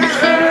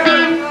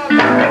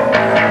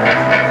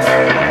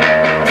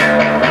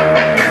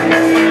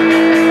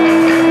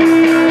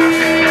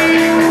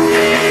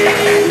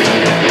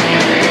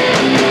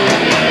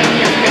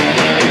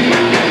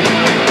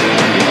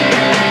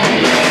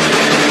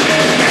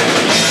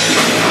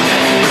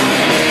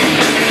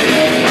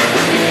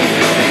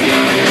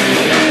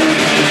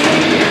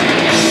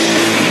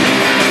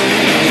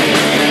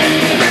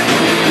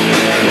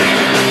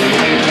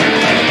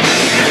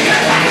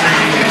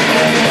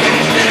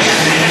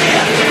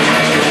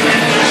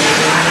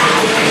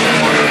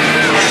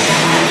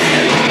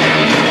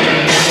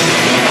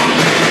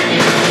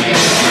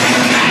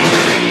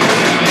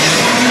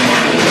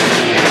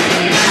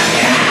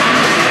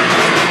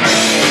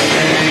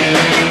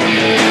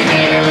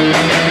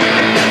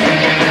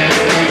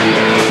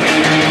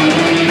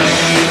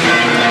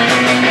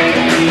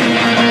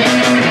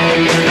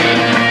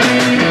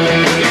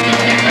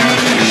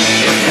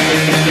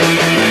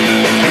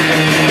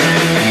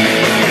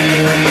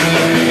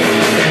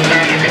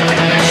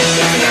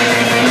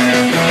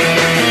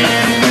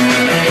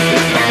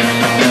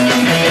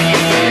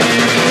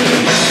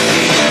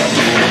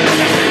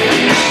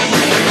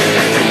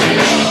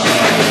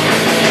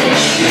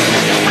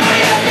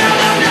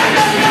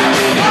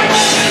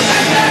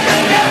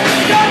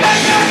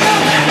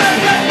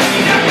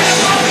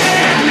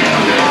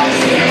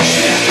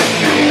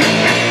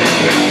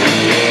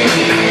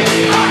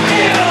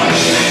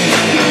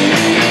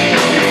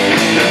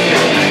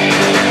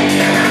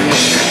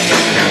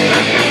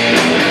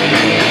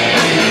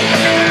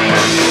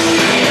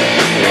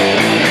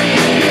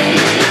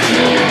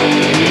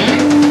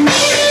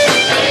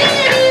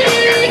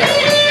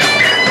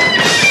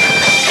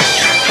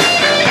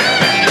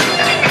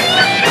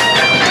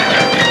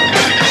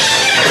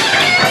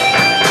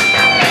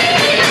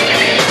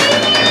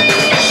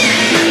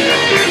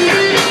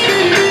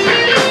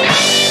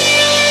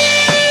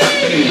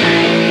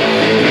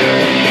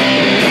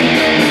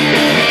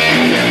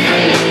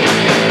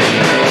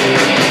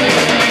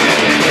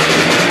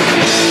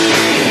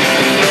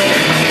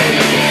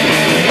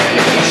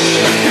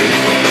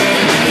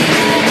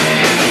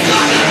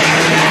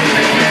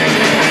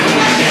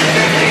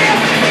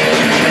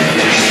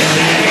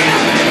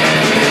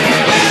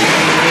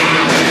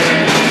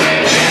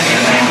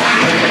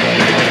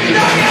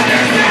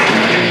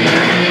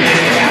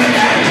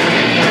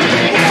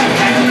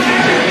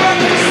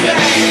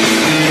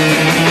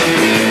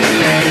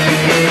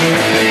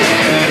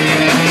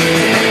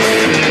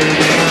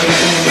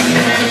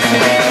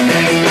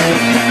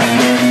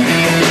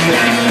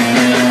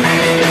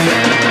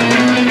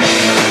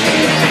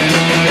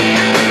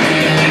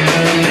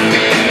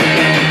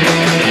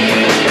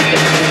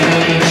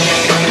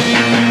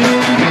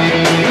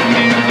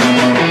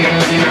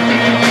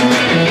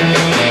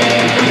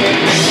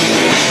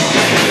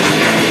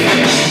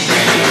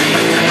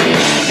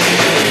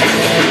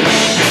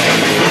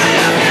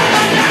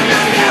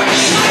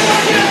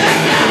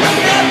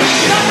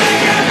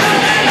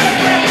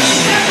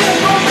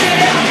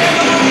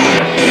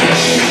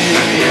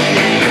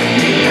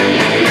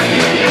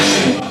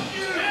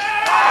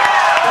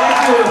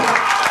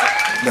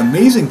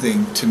 amazing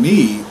thing to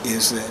me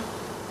is that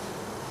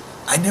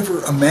I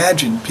never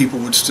imagined people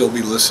would still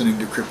be listening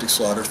to Cryptic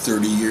Slaughter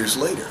 30 years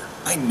later.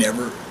 I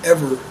never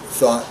ever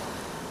thought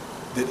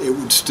that there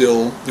would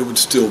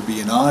still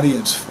be an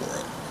audience for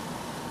it.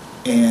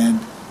 And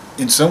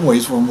in some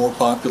ways we're more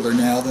popular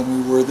now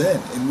than we were then.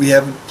 And we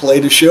haven't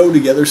played a show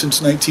together since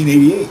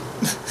 1988.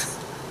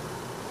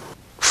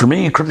 For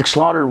me, Cryptic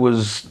Slaughter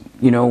was,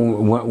 you know,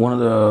 one of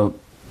the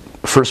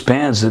first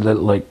bands that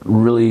like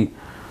really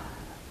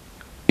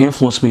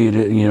influenced me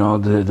to, you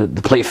know,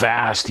 to play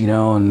fast, you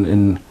know,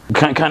 and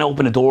kind of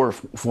opened a door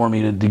for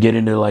me to get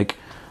into, like,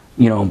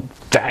 you know,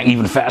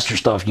 even faster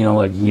stuff, you know,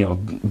 like, you know,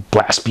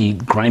 blast beat,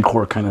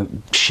 grindcore kind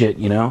of shit,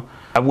 you know.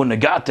 I wouldn't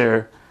have got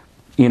there,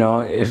 you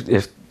know,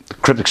 if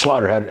Cryptic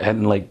Slaughter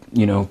hadn't, like,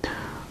 you know,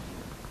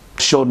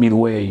 showed me the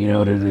way, you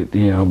know,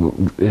 you know,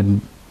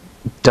 it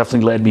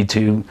definitely led me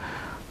to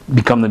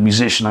become the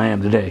musician I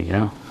am today, you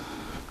know.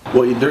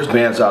 Well, there's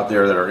bands out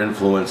there that are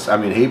influenced. I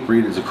mean,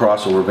 HATEBREED is a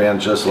crossover band,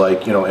 just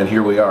like, you know, and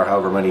here we are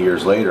however many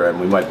years later, and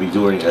we might be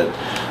doing it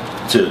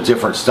to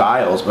different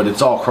styles, but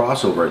it's all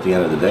crossover at the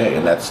end of the day,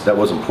 and that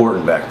was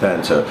important back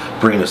then, to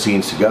bring the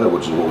scenes together,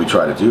 which is what we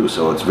try to do.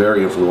 So it's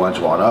very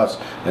influential on us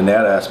in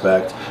that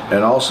aspect.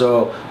 And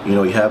also, you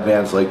know, you have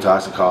bands like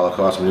Toxic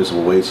Holocaust,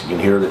 Municipal Waste. You can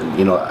hear that,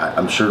 you know,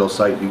 I'm sure they'll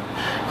cite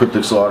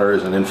Cryptic Slaughter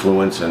as an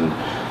influence, and,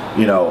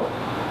 you know,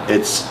 I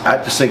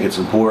just think it's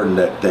important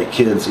that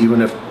kids,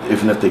 even if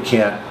they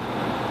can't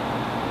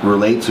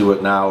relate to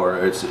it now, or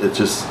it's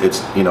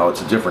you know,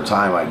 it's a different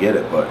time, I get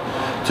it, but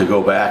to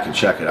go back and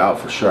check it out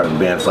for sure. And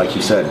bands like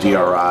you said,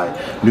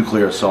 DRI,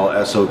 Nuclear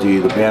Assault,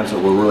 SOD, the bands that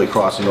were really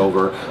crossing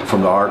over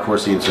from the hardcore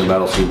scene to the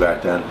metal scene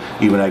back then,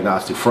 even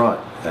Agnostic Front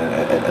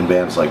and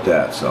bands like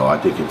that. So I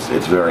think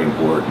it's very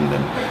important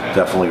and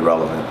definitely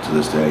relevant to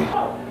this day.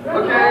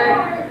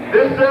 Okay,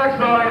 this next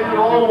song is an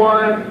old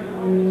one.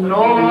 It's an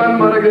old one,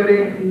 but a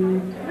goodie.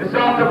 It's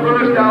off the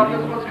first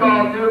album. This one's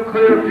called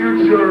Nuclear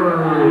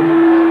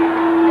Future.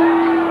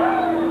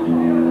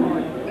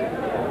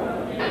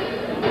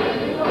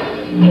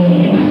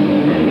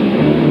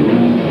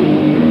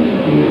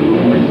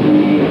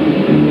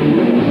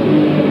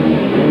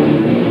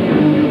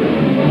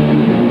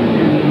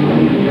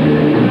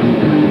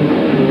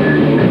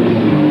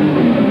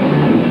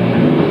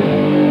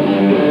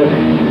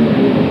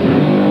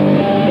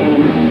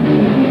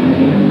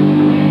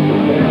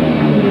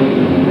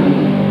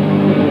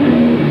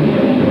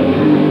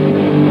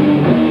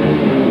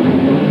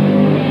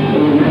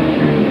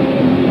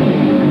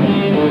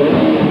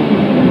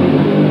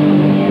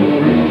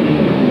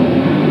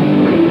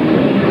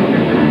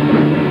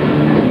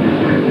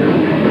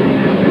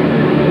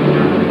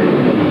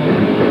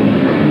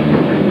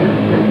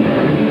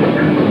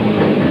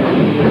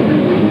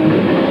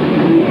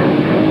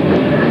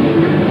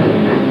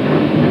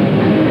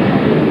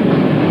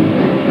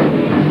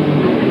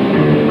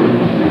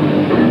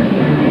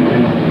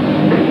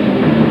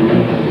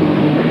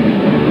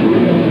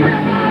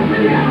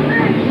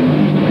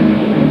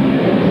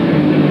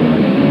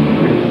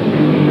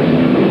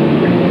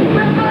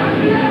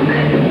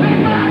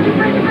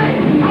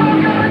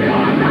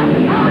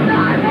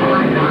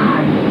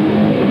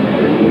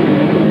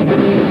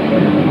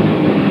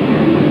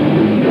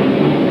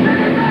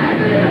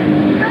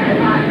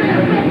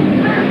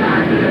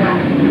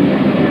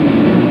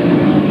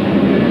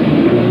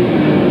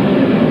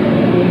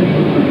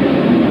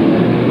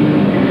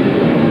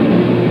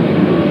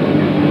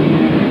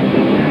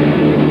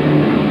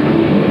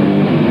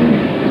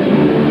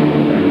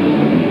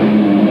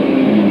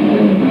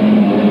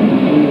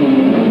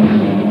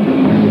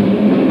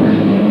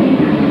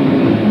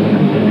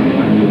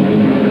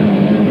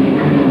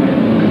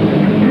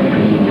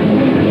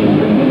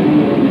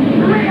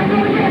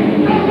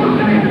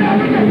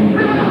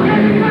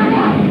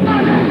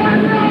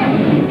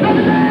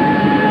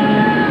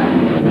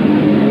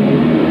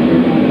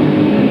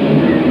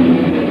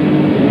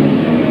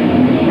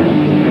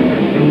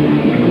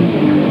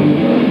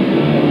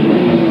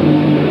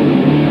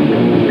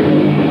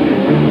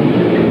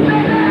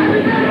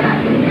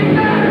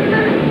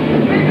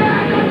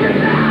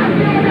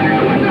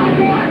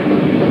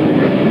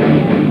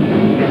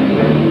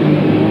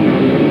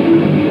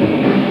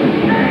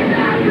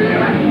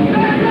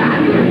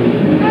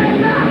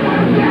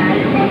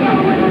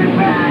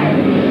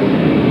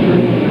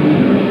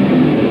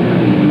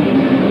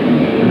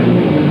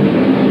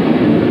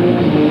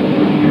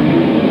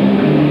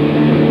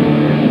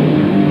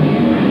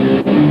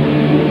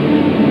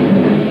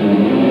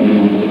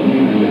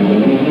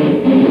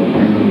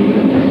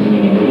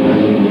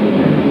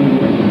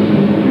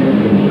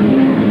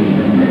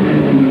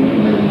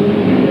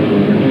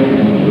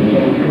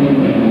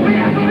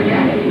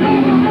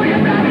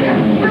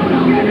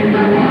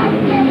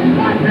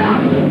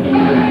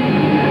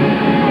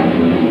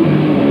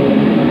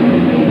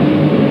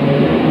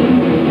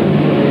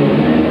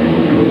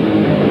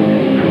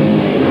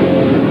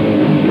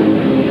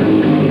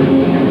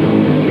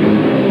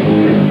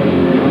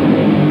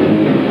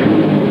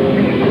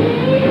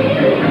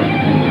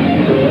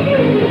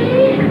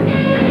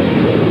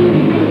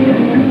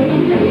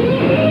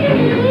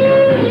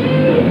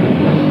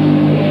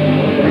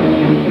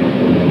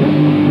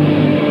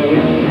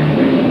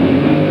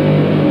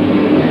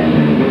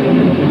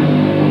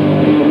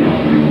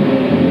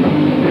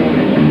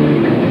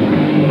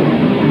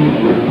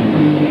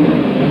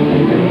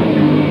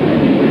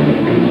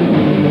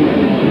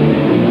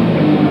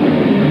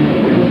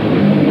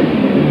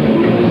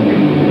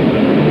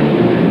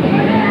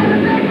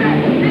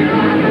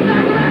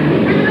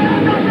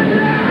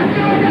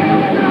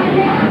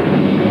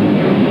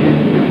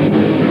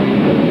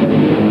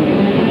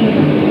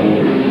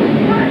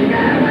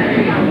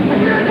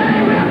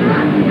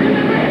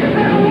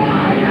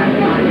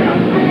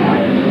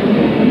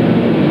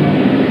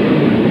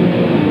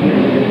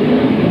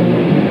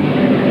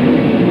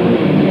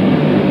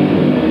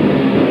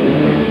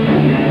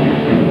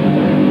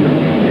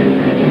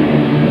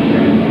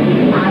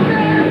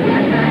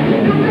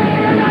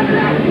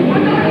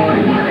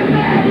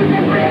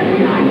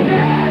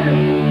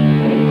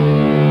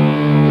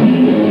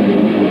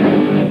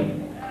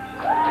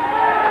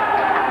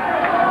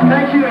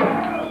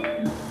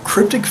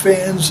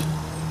 fans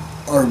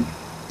are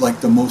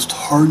like the most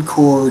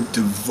hardcore,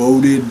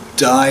 devoted,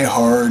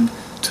 die-hard,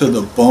 to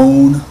the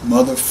bone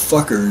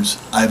motherfuckers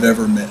I've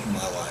ever met in my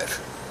life.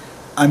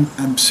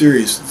 I'm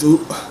serious.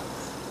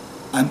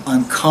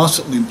 I'm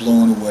constantly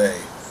blown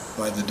away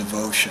by the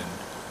devotion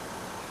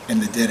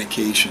and the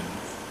dedication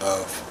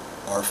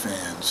of our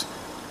fans.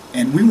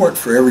 And we weren't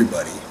for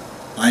everybody.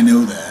 I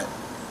know that.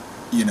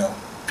 You know,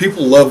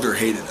 people loved or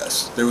hated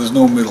us. There was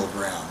no middle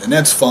ground. And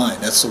that's fine.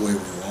 That's the way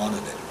we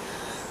wanted it.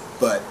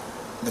 But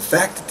the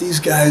fact that these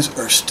guys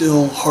are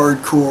still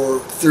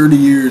hardcore 30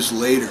 years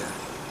later,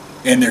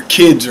 and their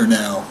kids are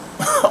now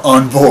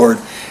on board,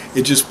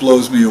 it just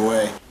blows me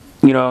away.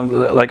 You know,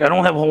 like I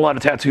don't have a whole lot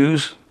of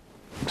tattoos,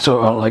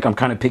 so like I'm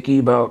kind of picky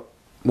about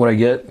what I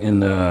get,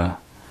 and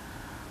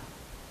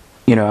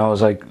you know, I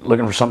was like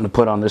looking for something to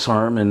put on this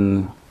arm,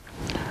 and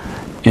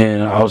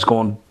I was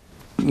going,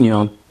 you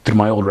know, through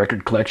my old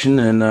record collection,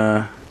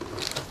 and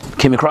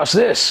came across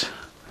this,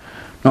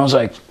 and I was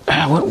like,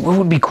 what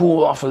would be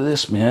cool off of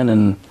this, man?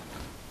 And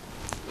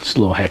this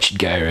little hatchet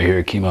guy right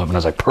here came up, and I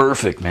was like,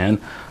 perfect, man.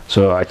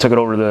 So I took it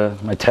over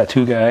to my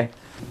tattoo guy.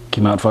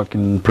 Came out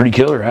fucking pretty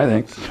killer, I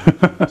think.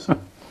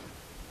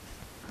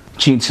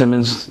 Gene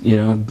Simmons, you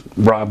know,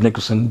 Rob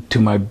Nicholson, two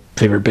of my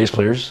favorite bass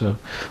players. So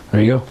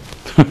there you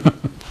go.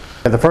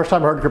 The first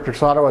time I heard Cryptic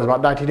Slaughter was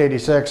about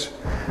 1986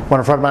 when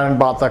a friend of mine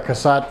bought the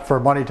cassette for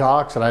Money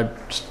Talks, and I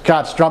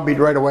got drumbeat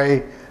right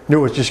away. Knew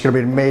it was just going to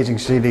be an amazing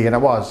CD, and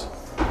it was.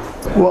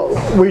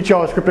 Well, we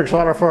chose Cryptic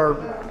Slaughter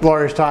for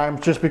glorious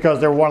times just because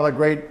they were one of the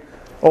great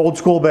old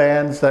school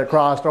bands that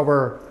crossed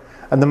over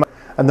and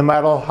the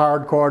metal,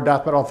 hardcore,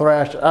 death metal,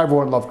 thrash.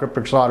 Everyone loved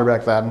Cryptic Slaughter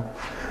back then,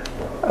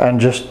 and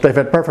just they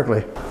fit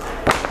perfectly.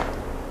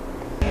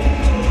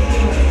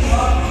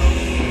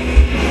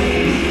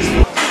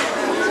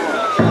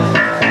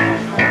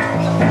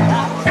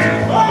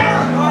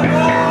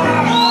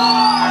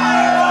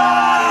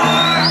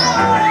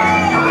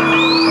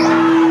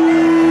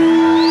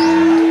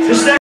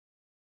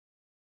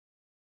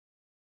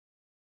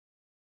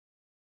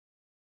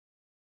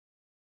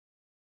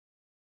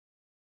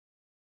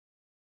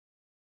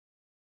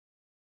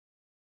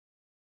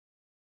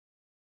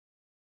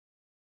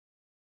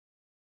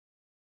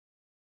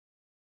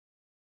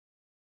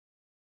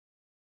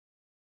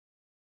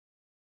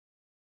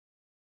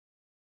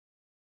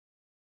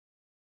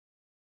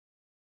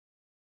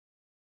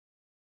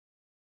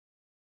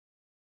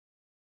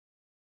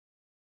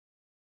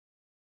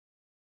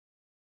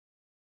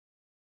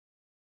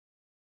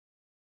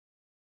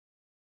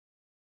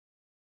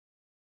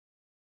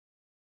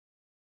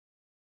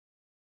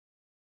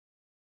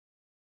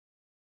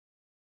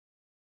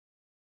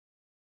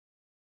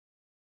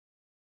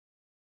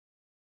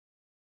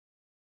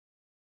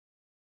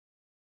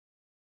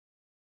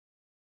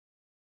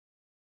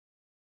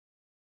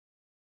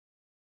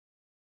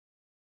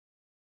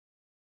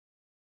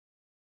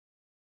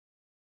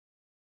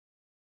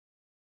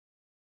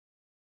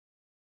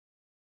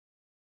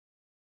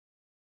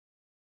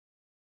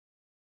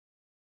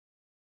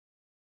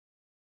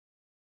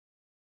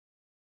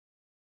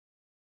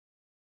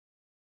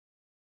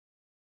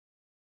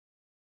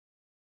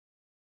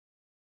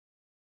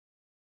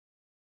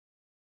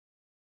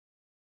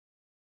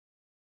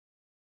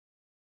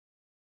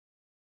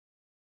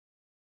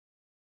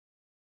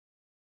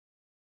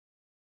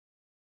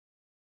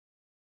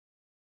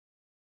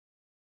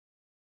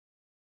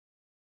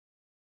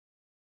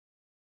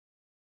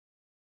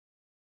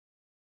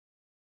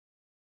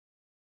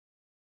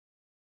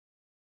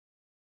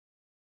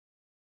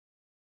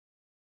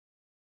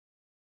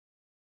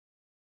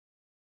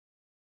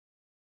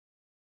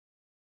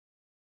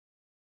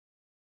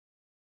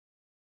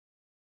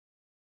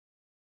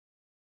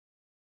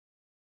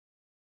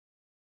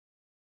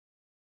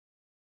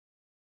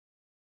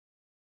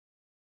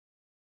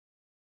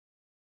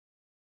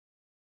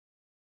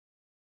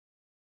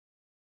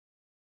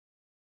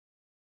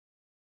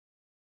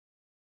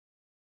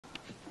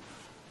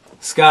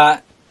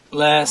 Scott,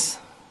 Les,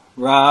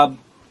 Rob,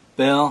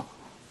 Bill,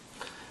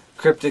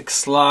 Cryptic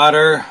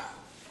Slaughter.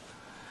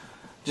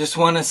 Just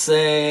want to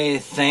say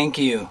thank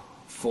you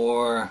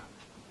for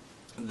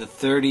the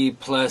 30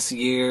 plus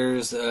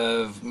years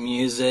of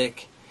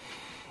music,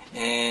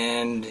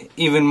 and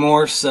even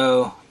more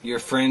so your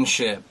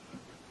friendship.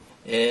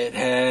 It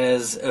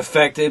has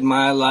affected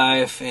my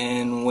life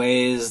in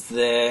ways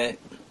that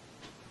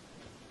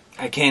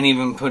I can't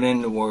even put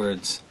into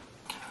words.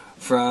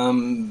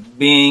 From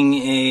being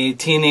a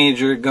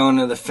teenager going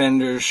to the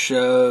Fenders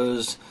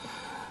shows,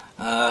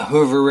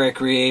 Hoover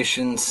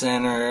Recreation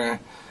Center,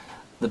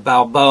 the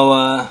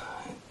Balboa,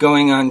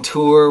 going on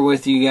tour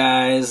with you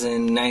guys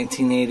in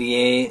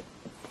 1988,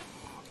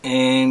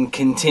 and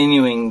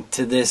continuing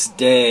to this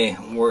day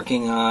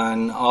working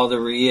on all the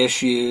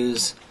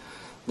reissues,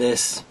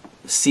 this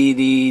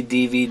CD,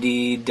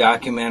 DVD,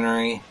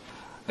 documentary.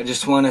 I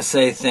just want to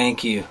say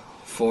thank you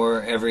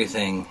for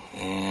everything,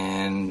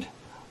 and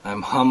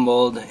I'm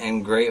humbled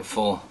and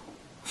grateful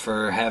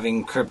for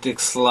having Cryptic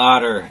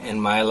Slaughter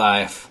in my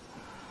life.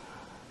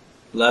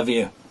 Love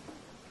you.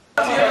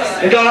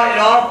 It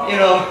all, you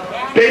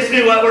know,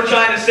 basically what we're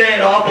trying to say,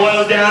 it all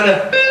boils down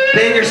to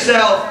being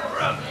yourself.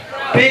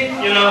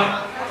 Being, you know,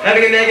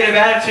 having a negative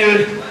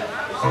attitude,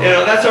 you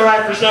know, that's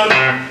alright for some,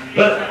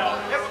 but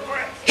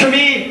to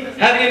me,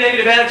 having a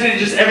negative attitude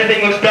is just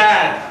everything looks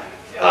bad.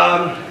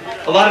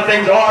 A lot of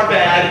things are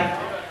bad,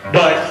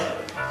 but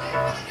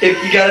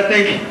if you gotta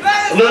think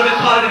a little bit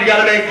positive, you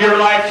gotta make your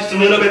life just a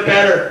little bit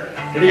better,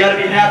 and you gotta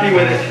be happy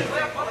with it,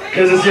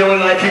 because it's the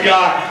only life you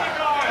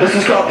got. This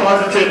is called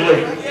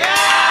Positively.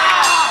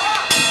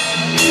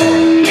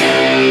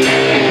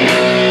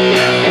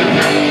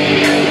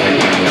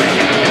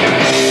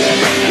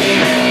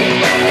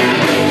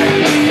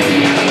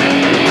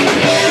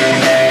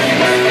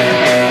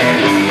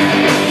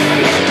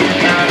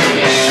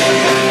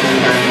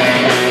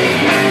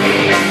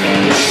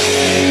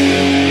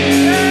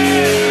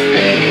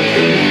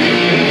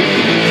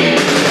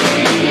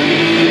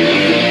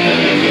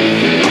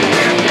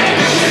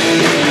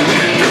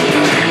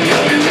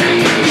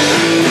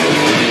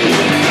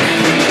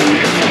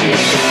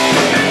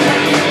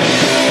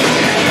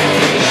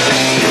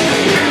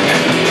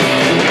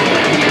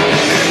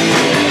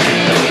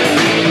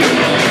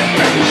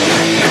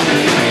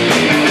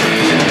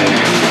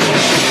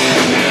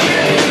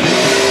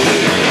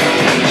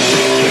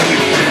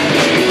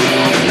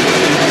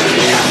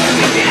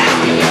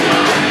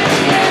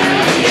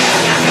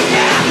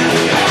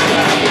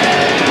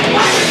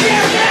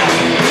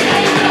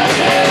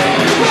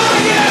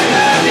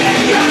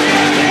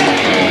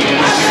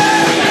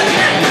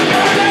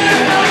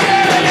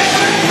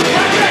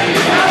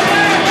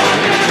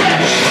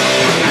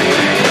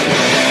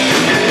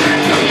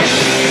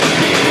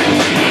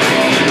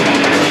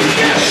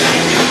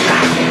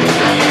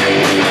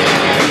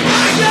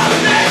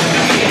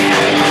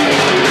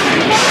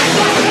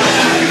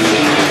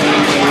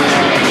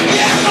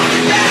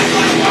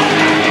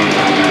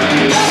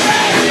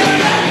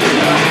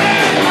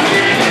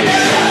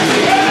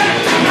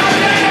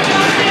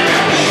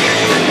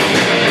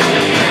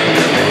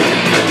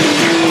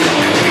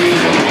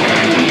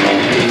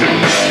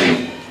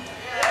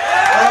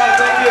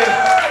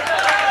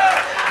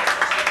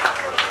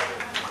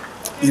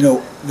 You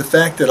know, the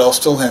fact that I'll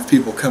still have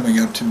people coming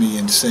up to me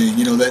and saying,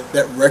 you know,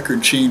 that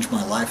record changed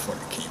my life when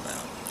it came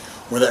out,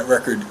 or that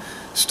record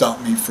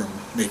stopped me from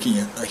making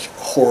a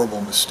horrible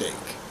mistake.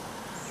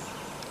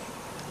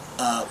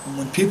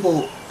 When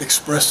people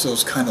express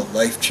those kind of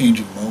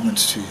life-changing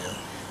moments to you,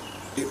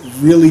 it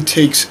really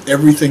takes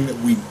everything that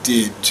we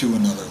did to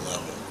another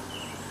level.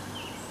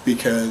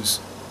 Because,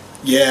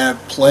 yeah,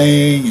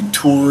 playing and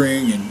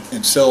touring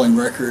and selling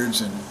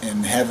records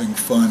and having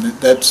fun,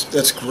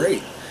 that's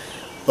great.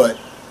 But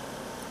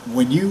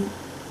when you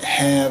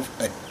have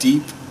a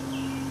deep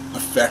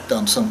effect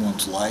on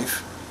someone's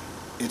life,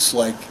 it's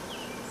like,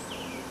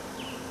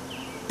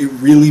 it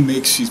really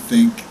makes you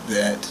think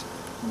that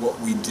what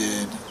we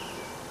did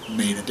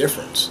made a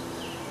difference.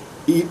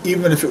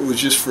 Even if it was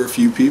just for a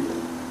few people.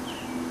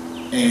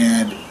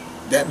 And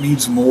that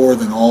means more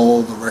than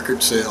all the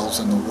record sales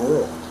in the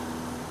world.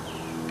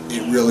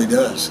 It really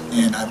does.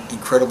 And I'm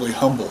incredibly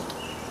humbled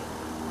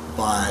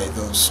by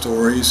those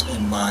stories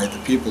and by the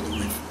people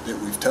that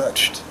we've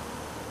touched.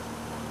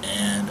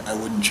 And I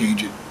wouldn't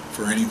change it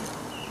for anything.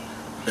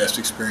 Best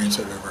experience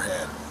I've ever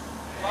had.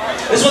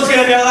 This one's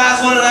gonna be our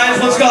last one tonight.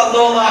 This one's called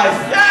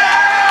Lowlife.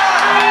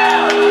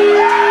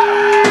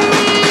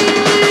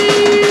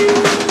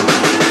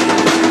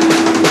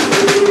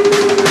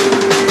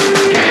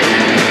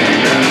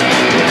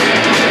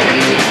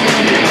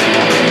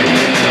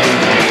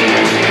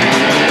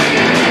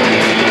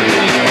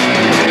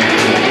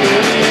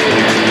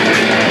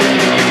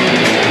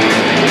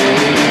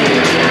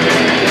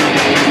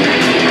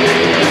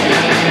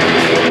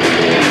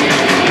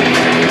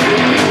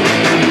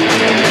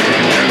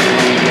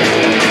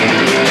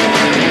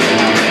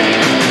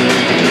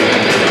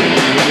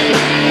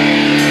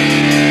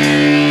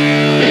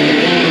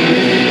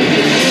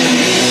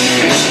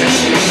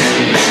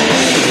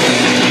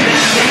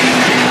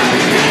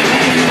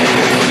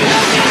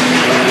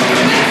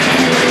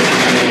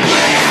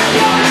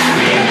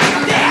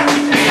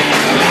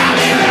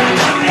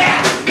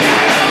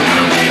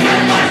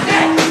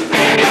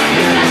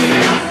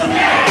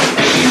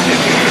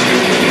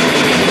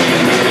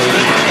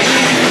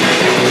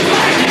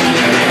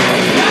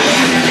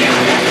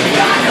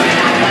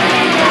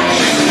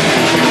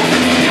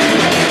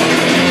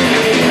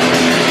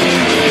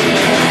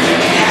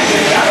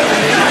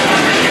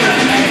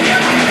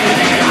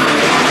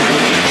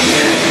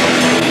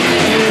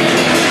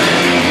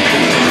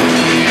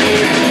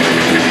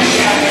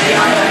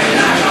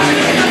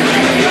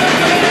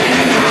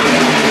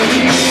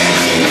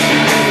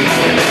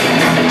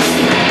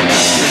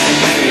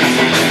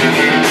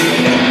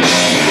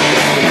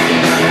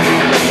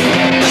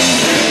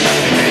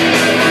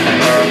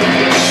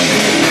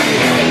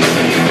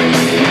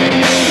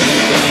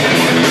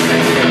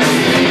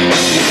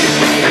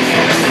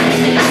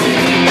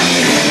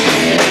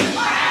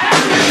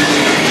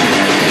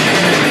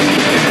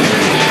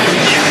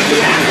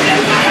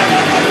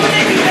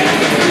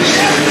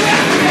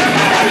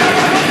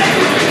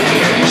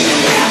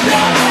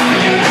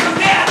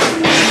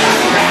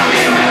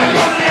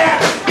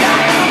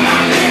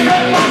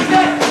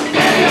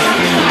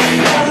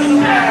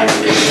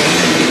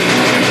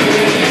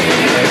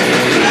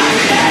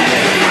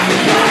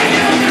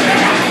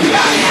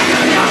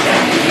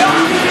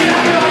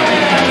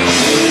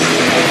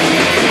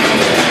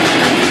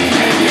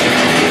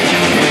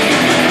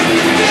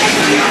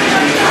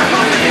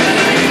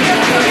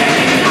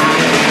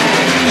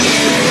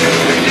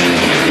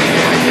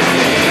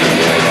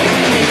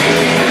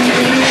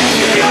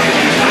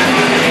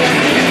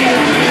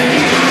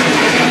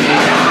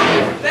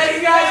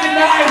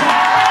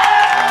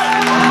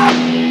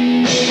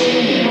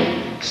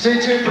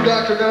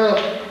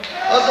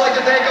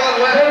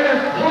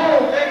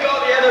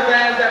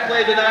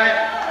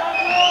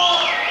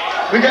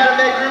 We gotta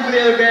make room for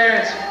the other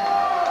bands.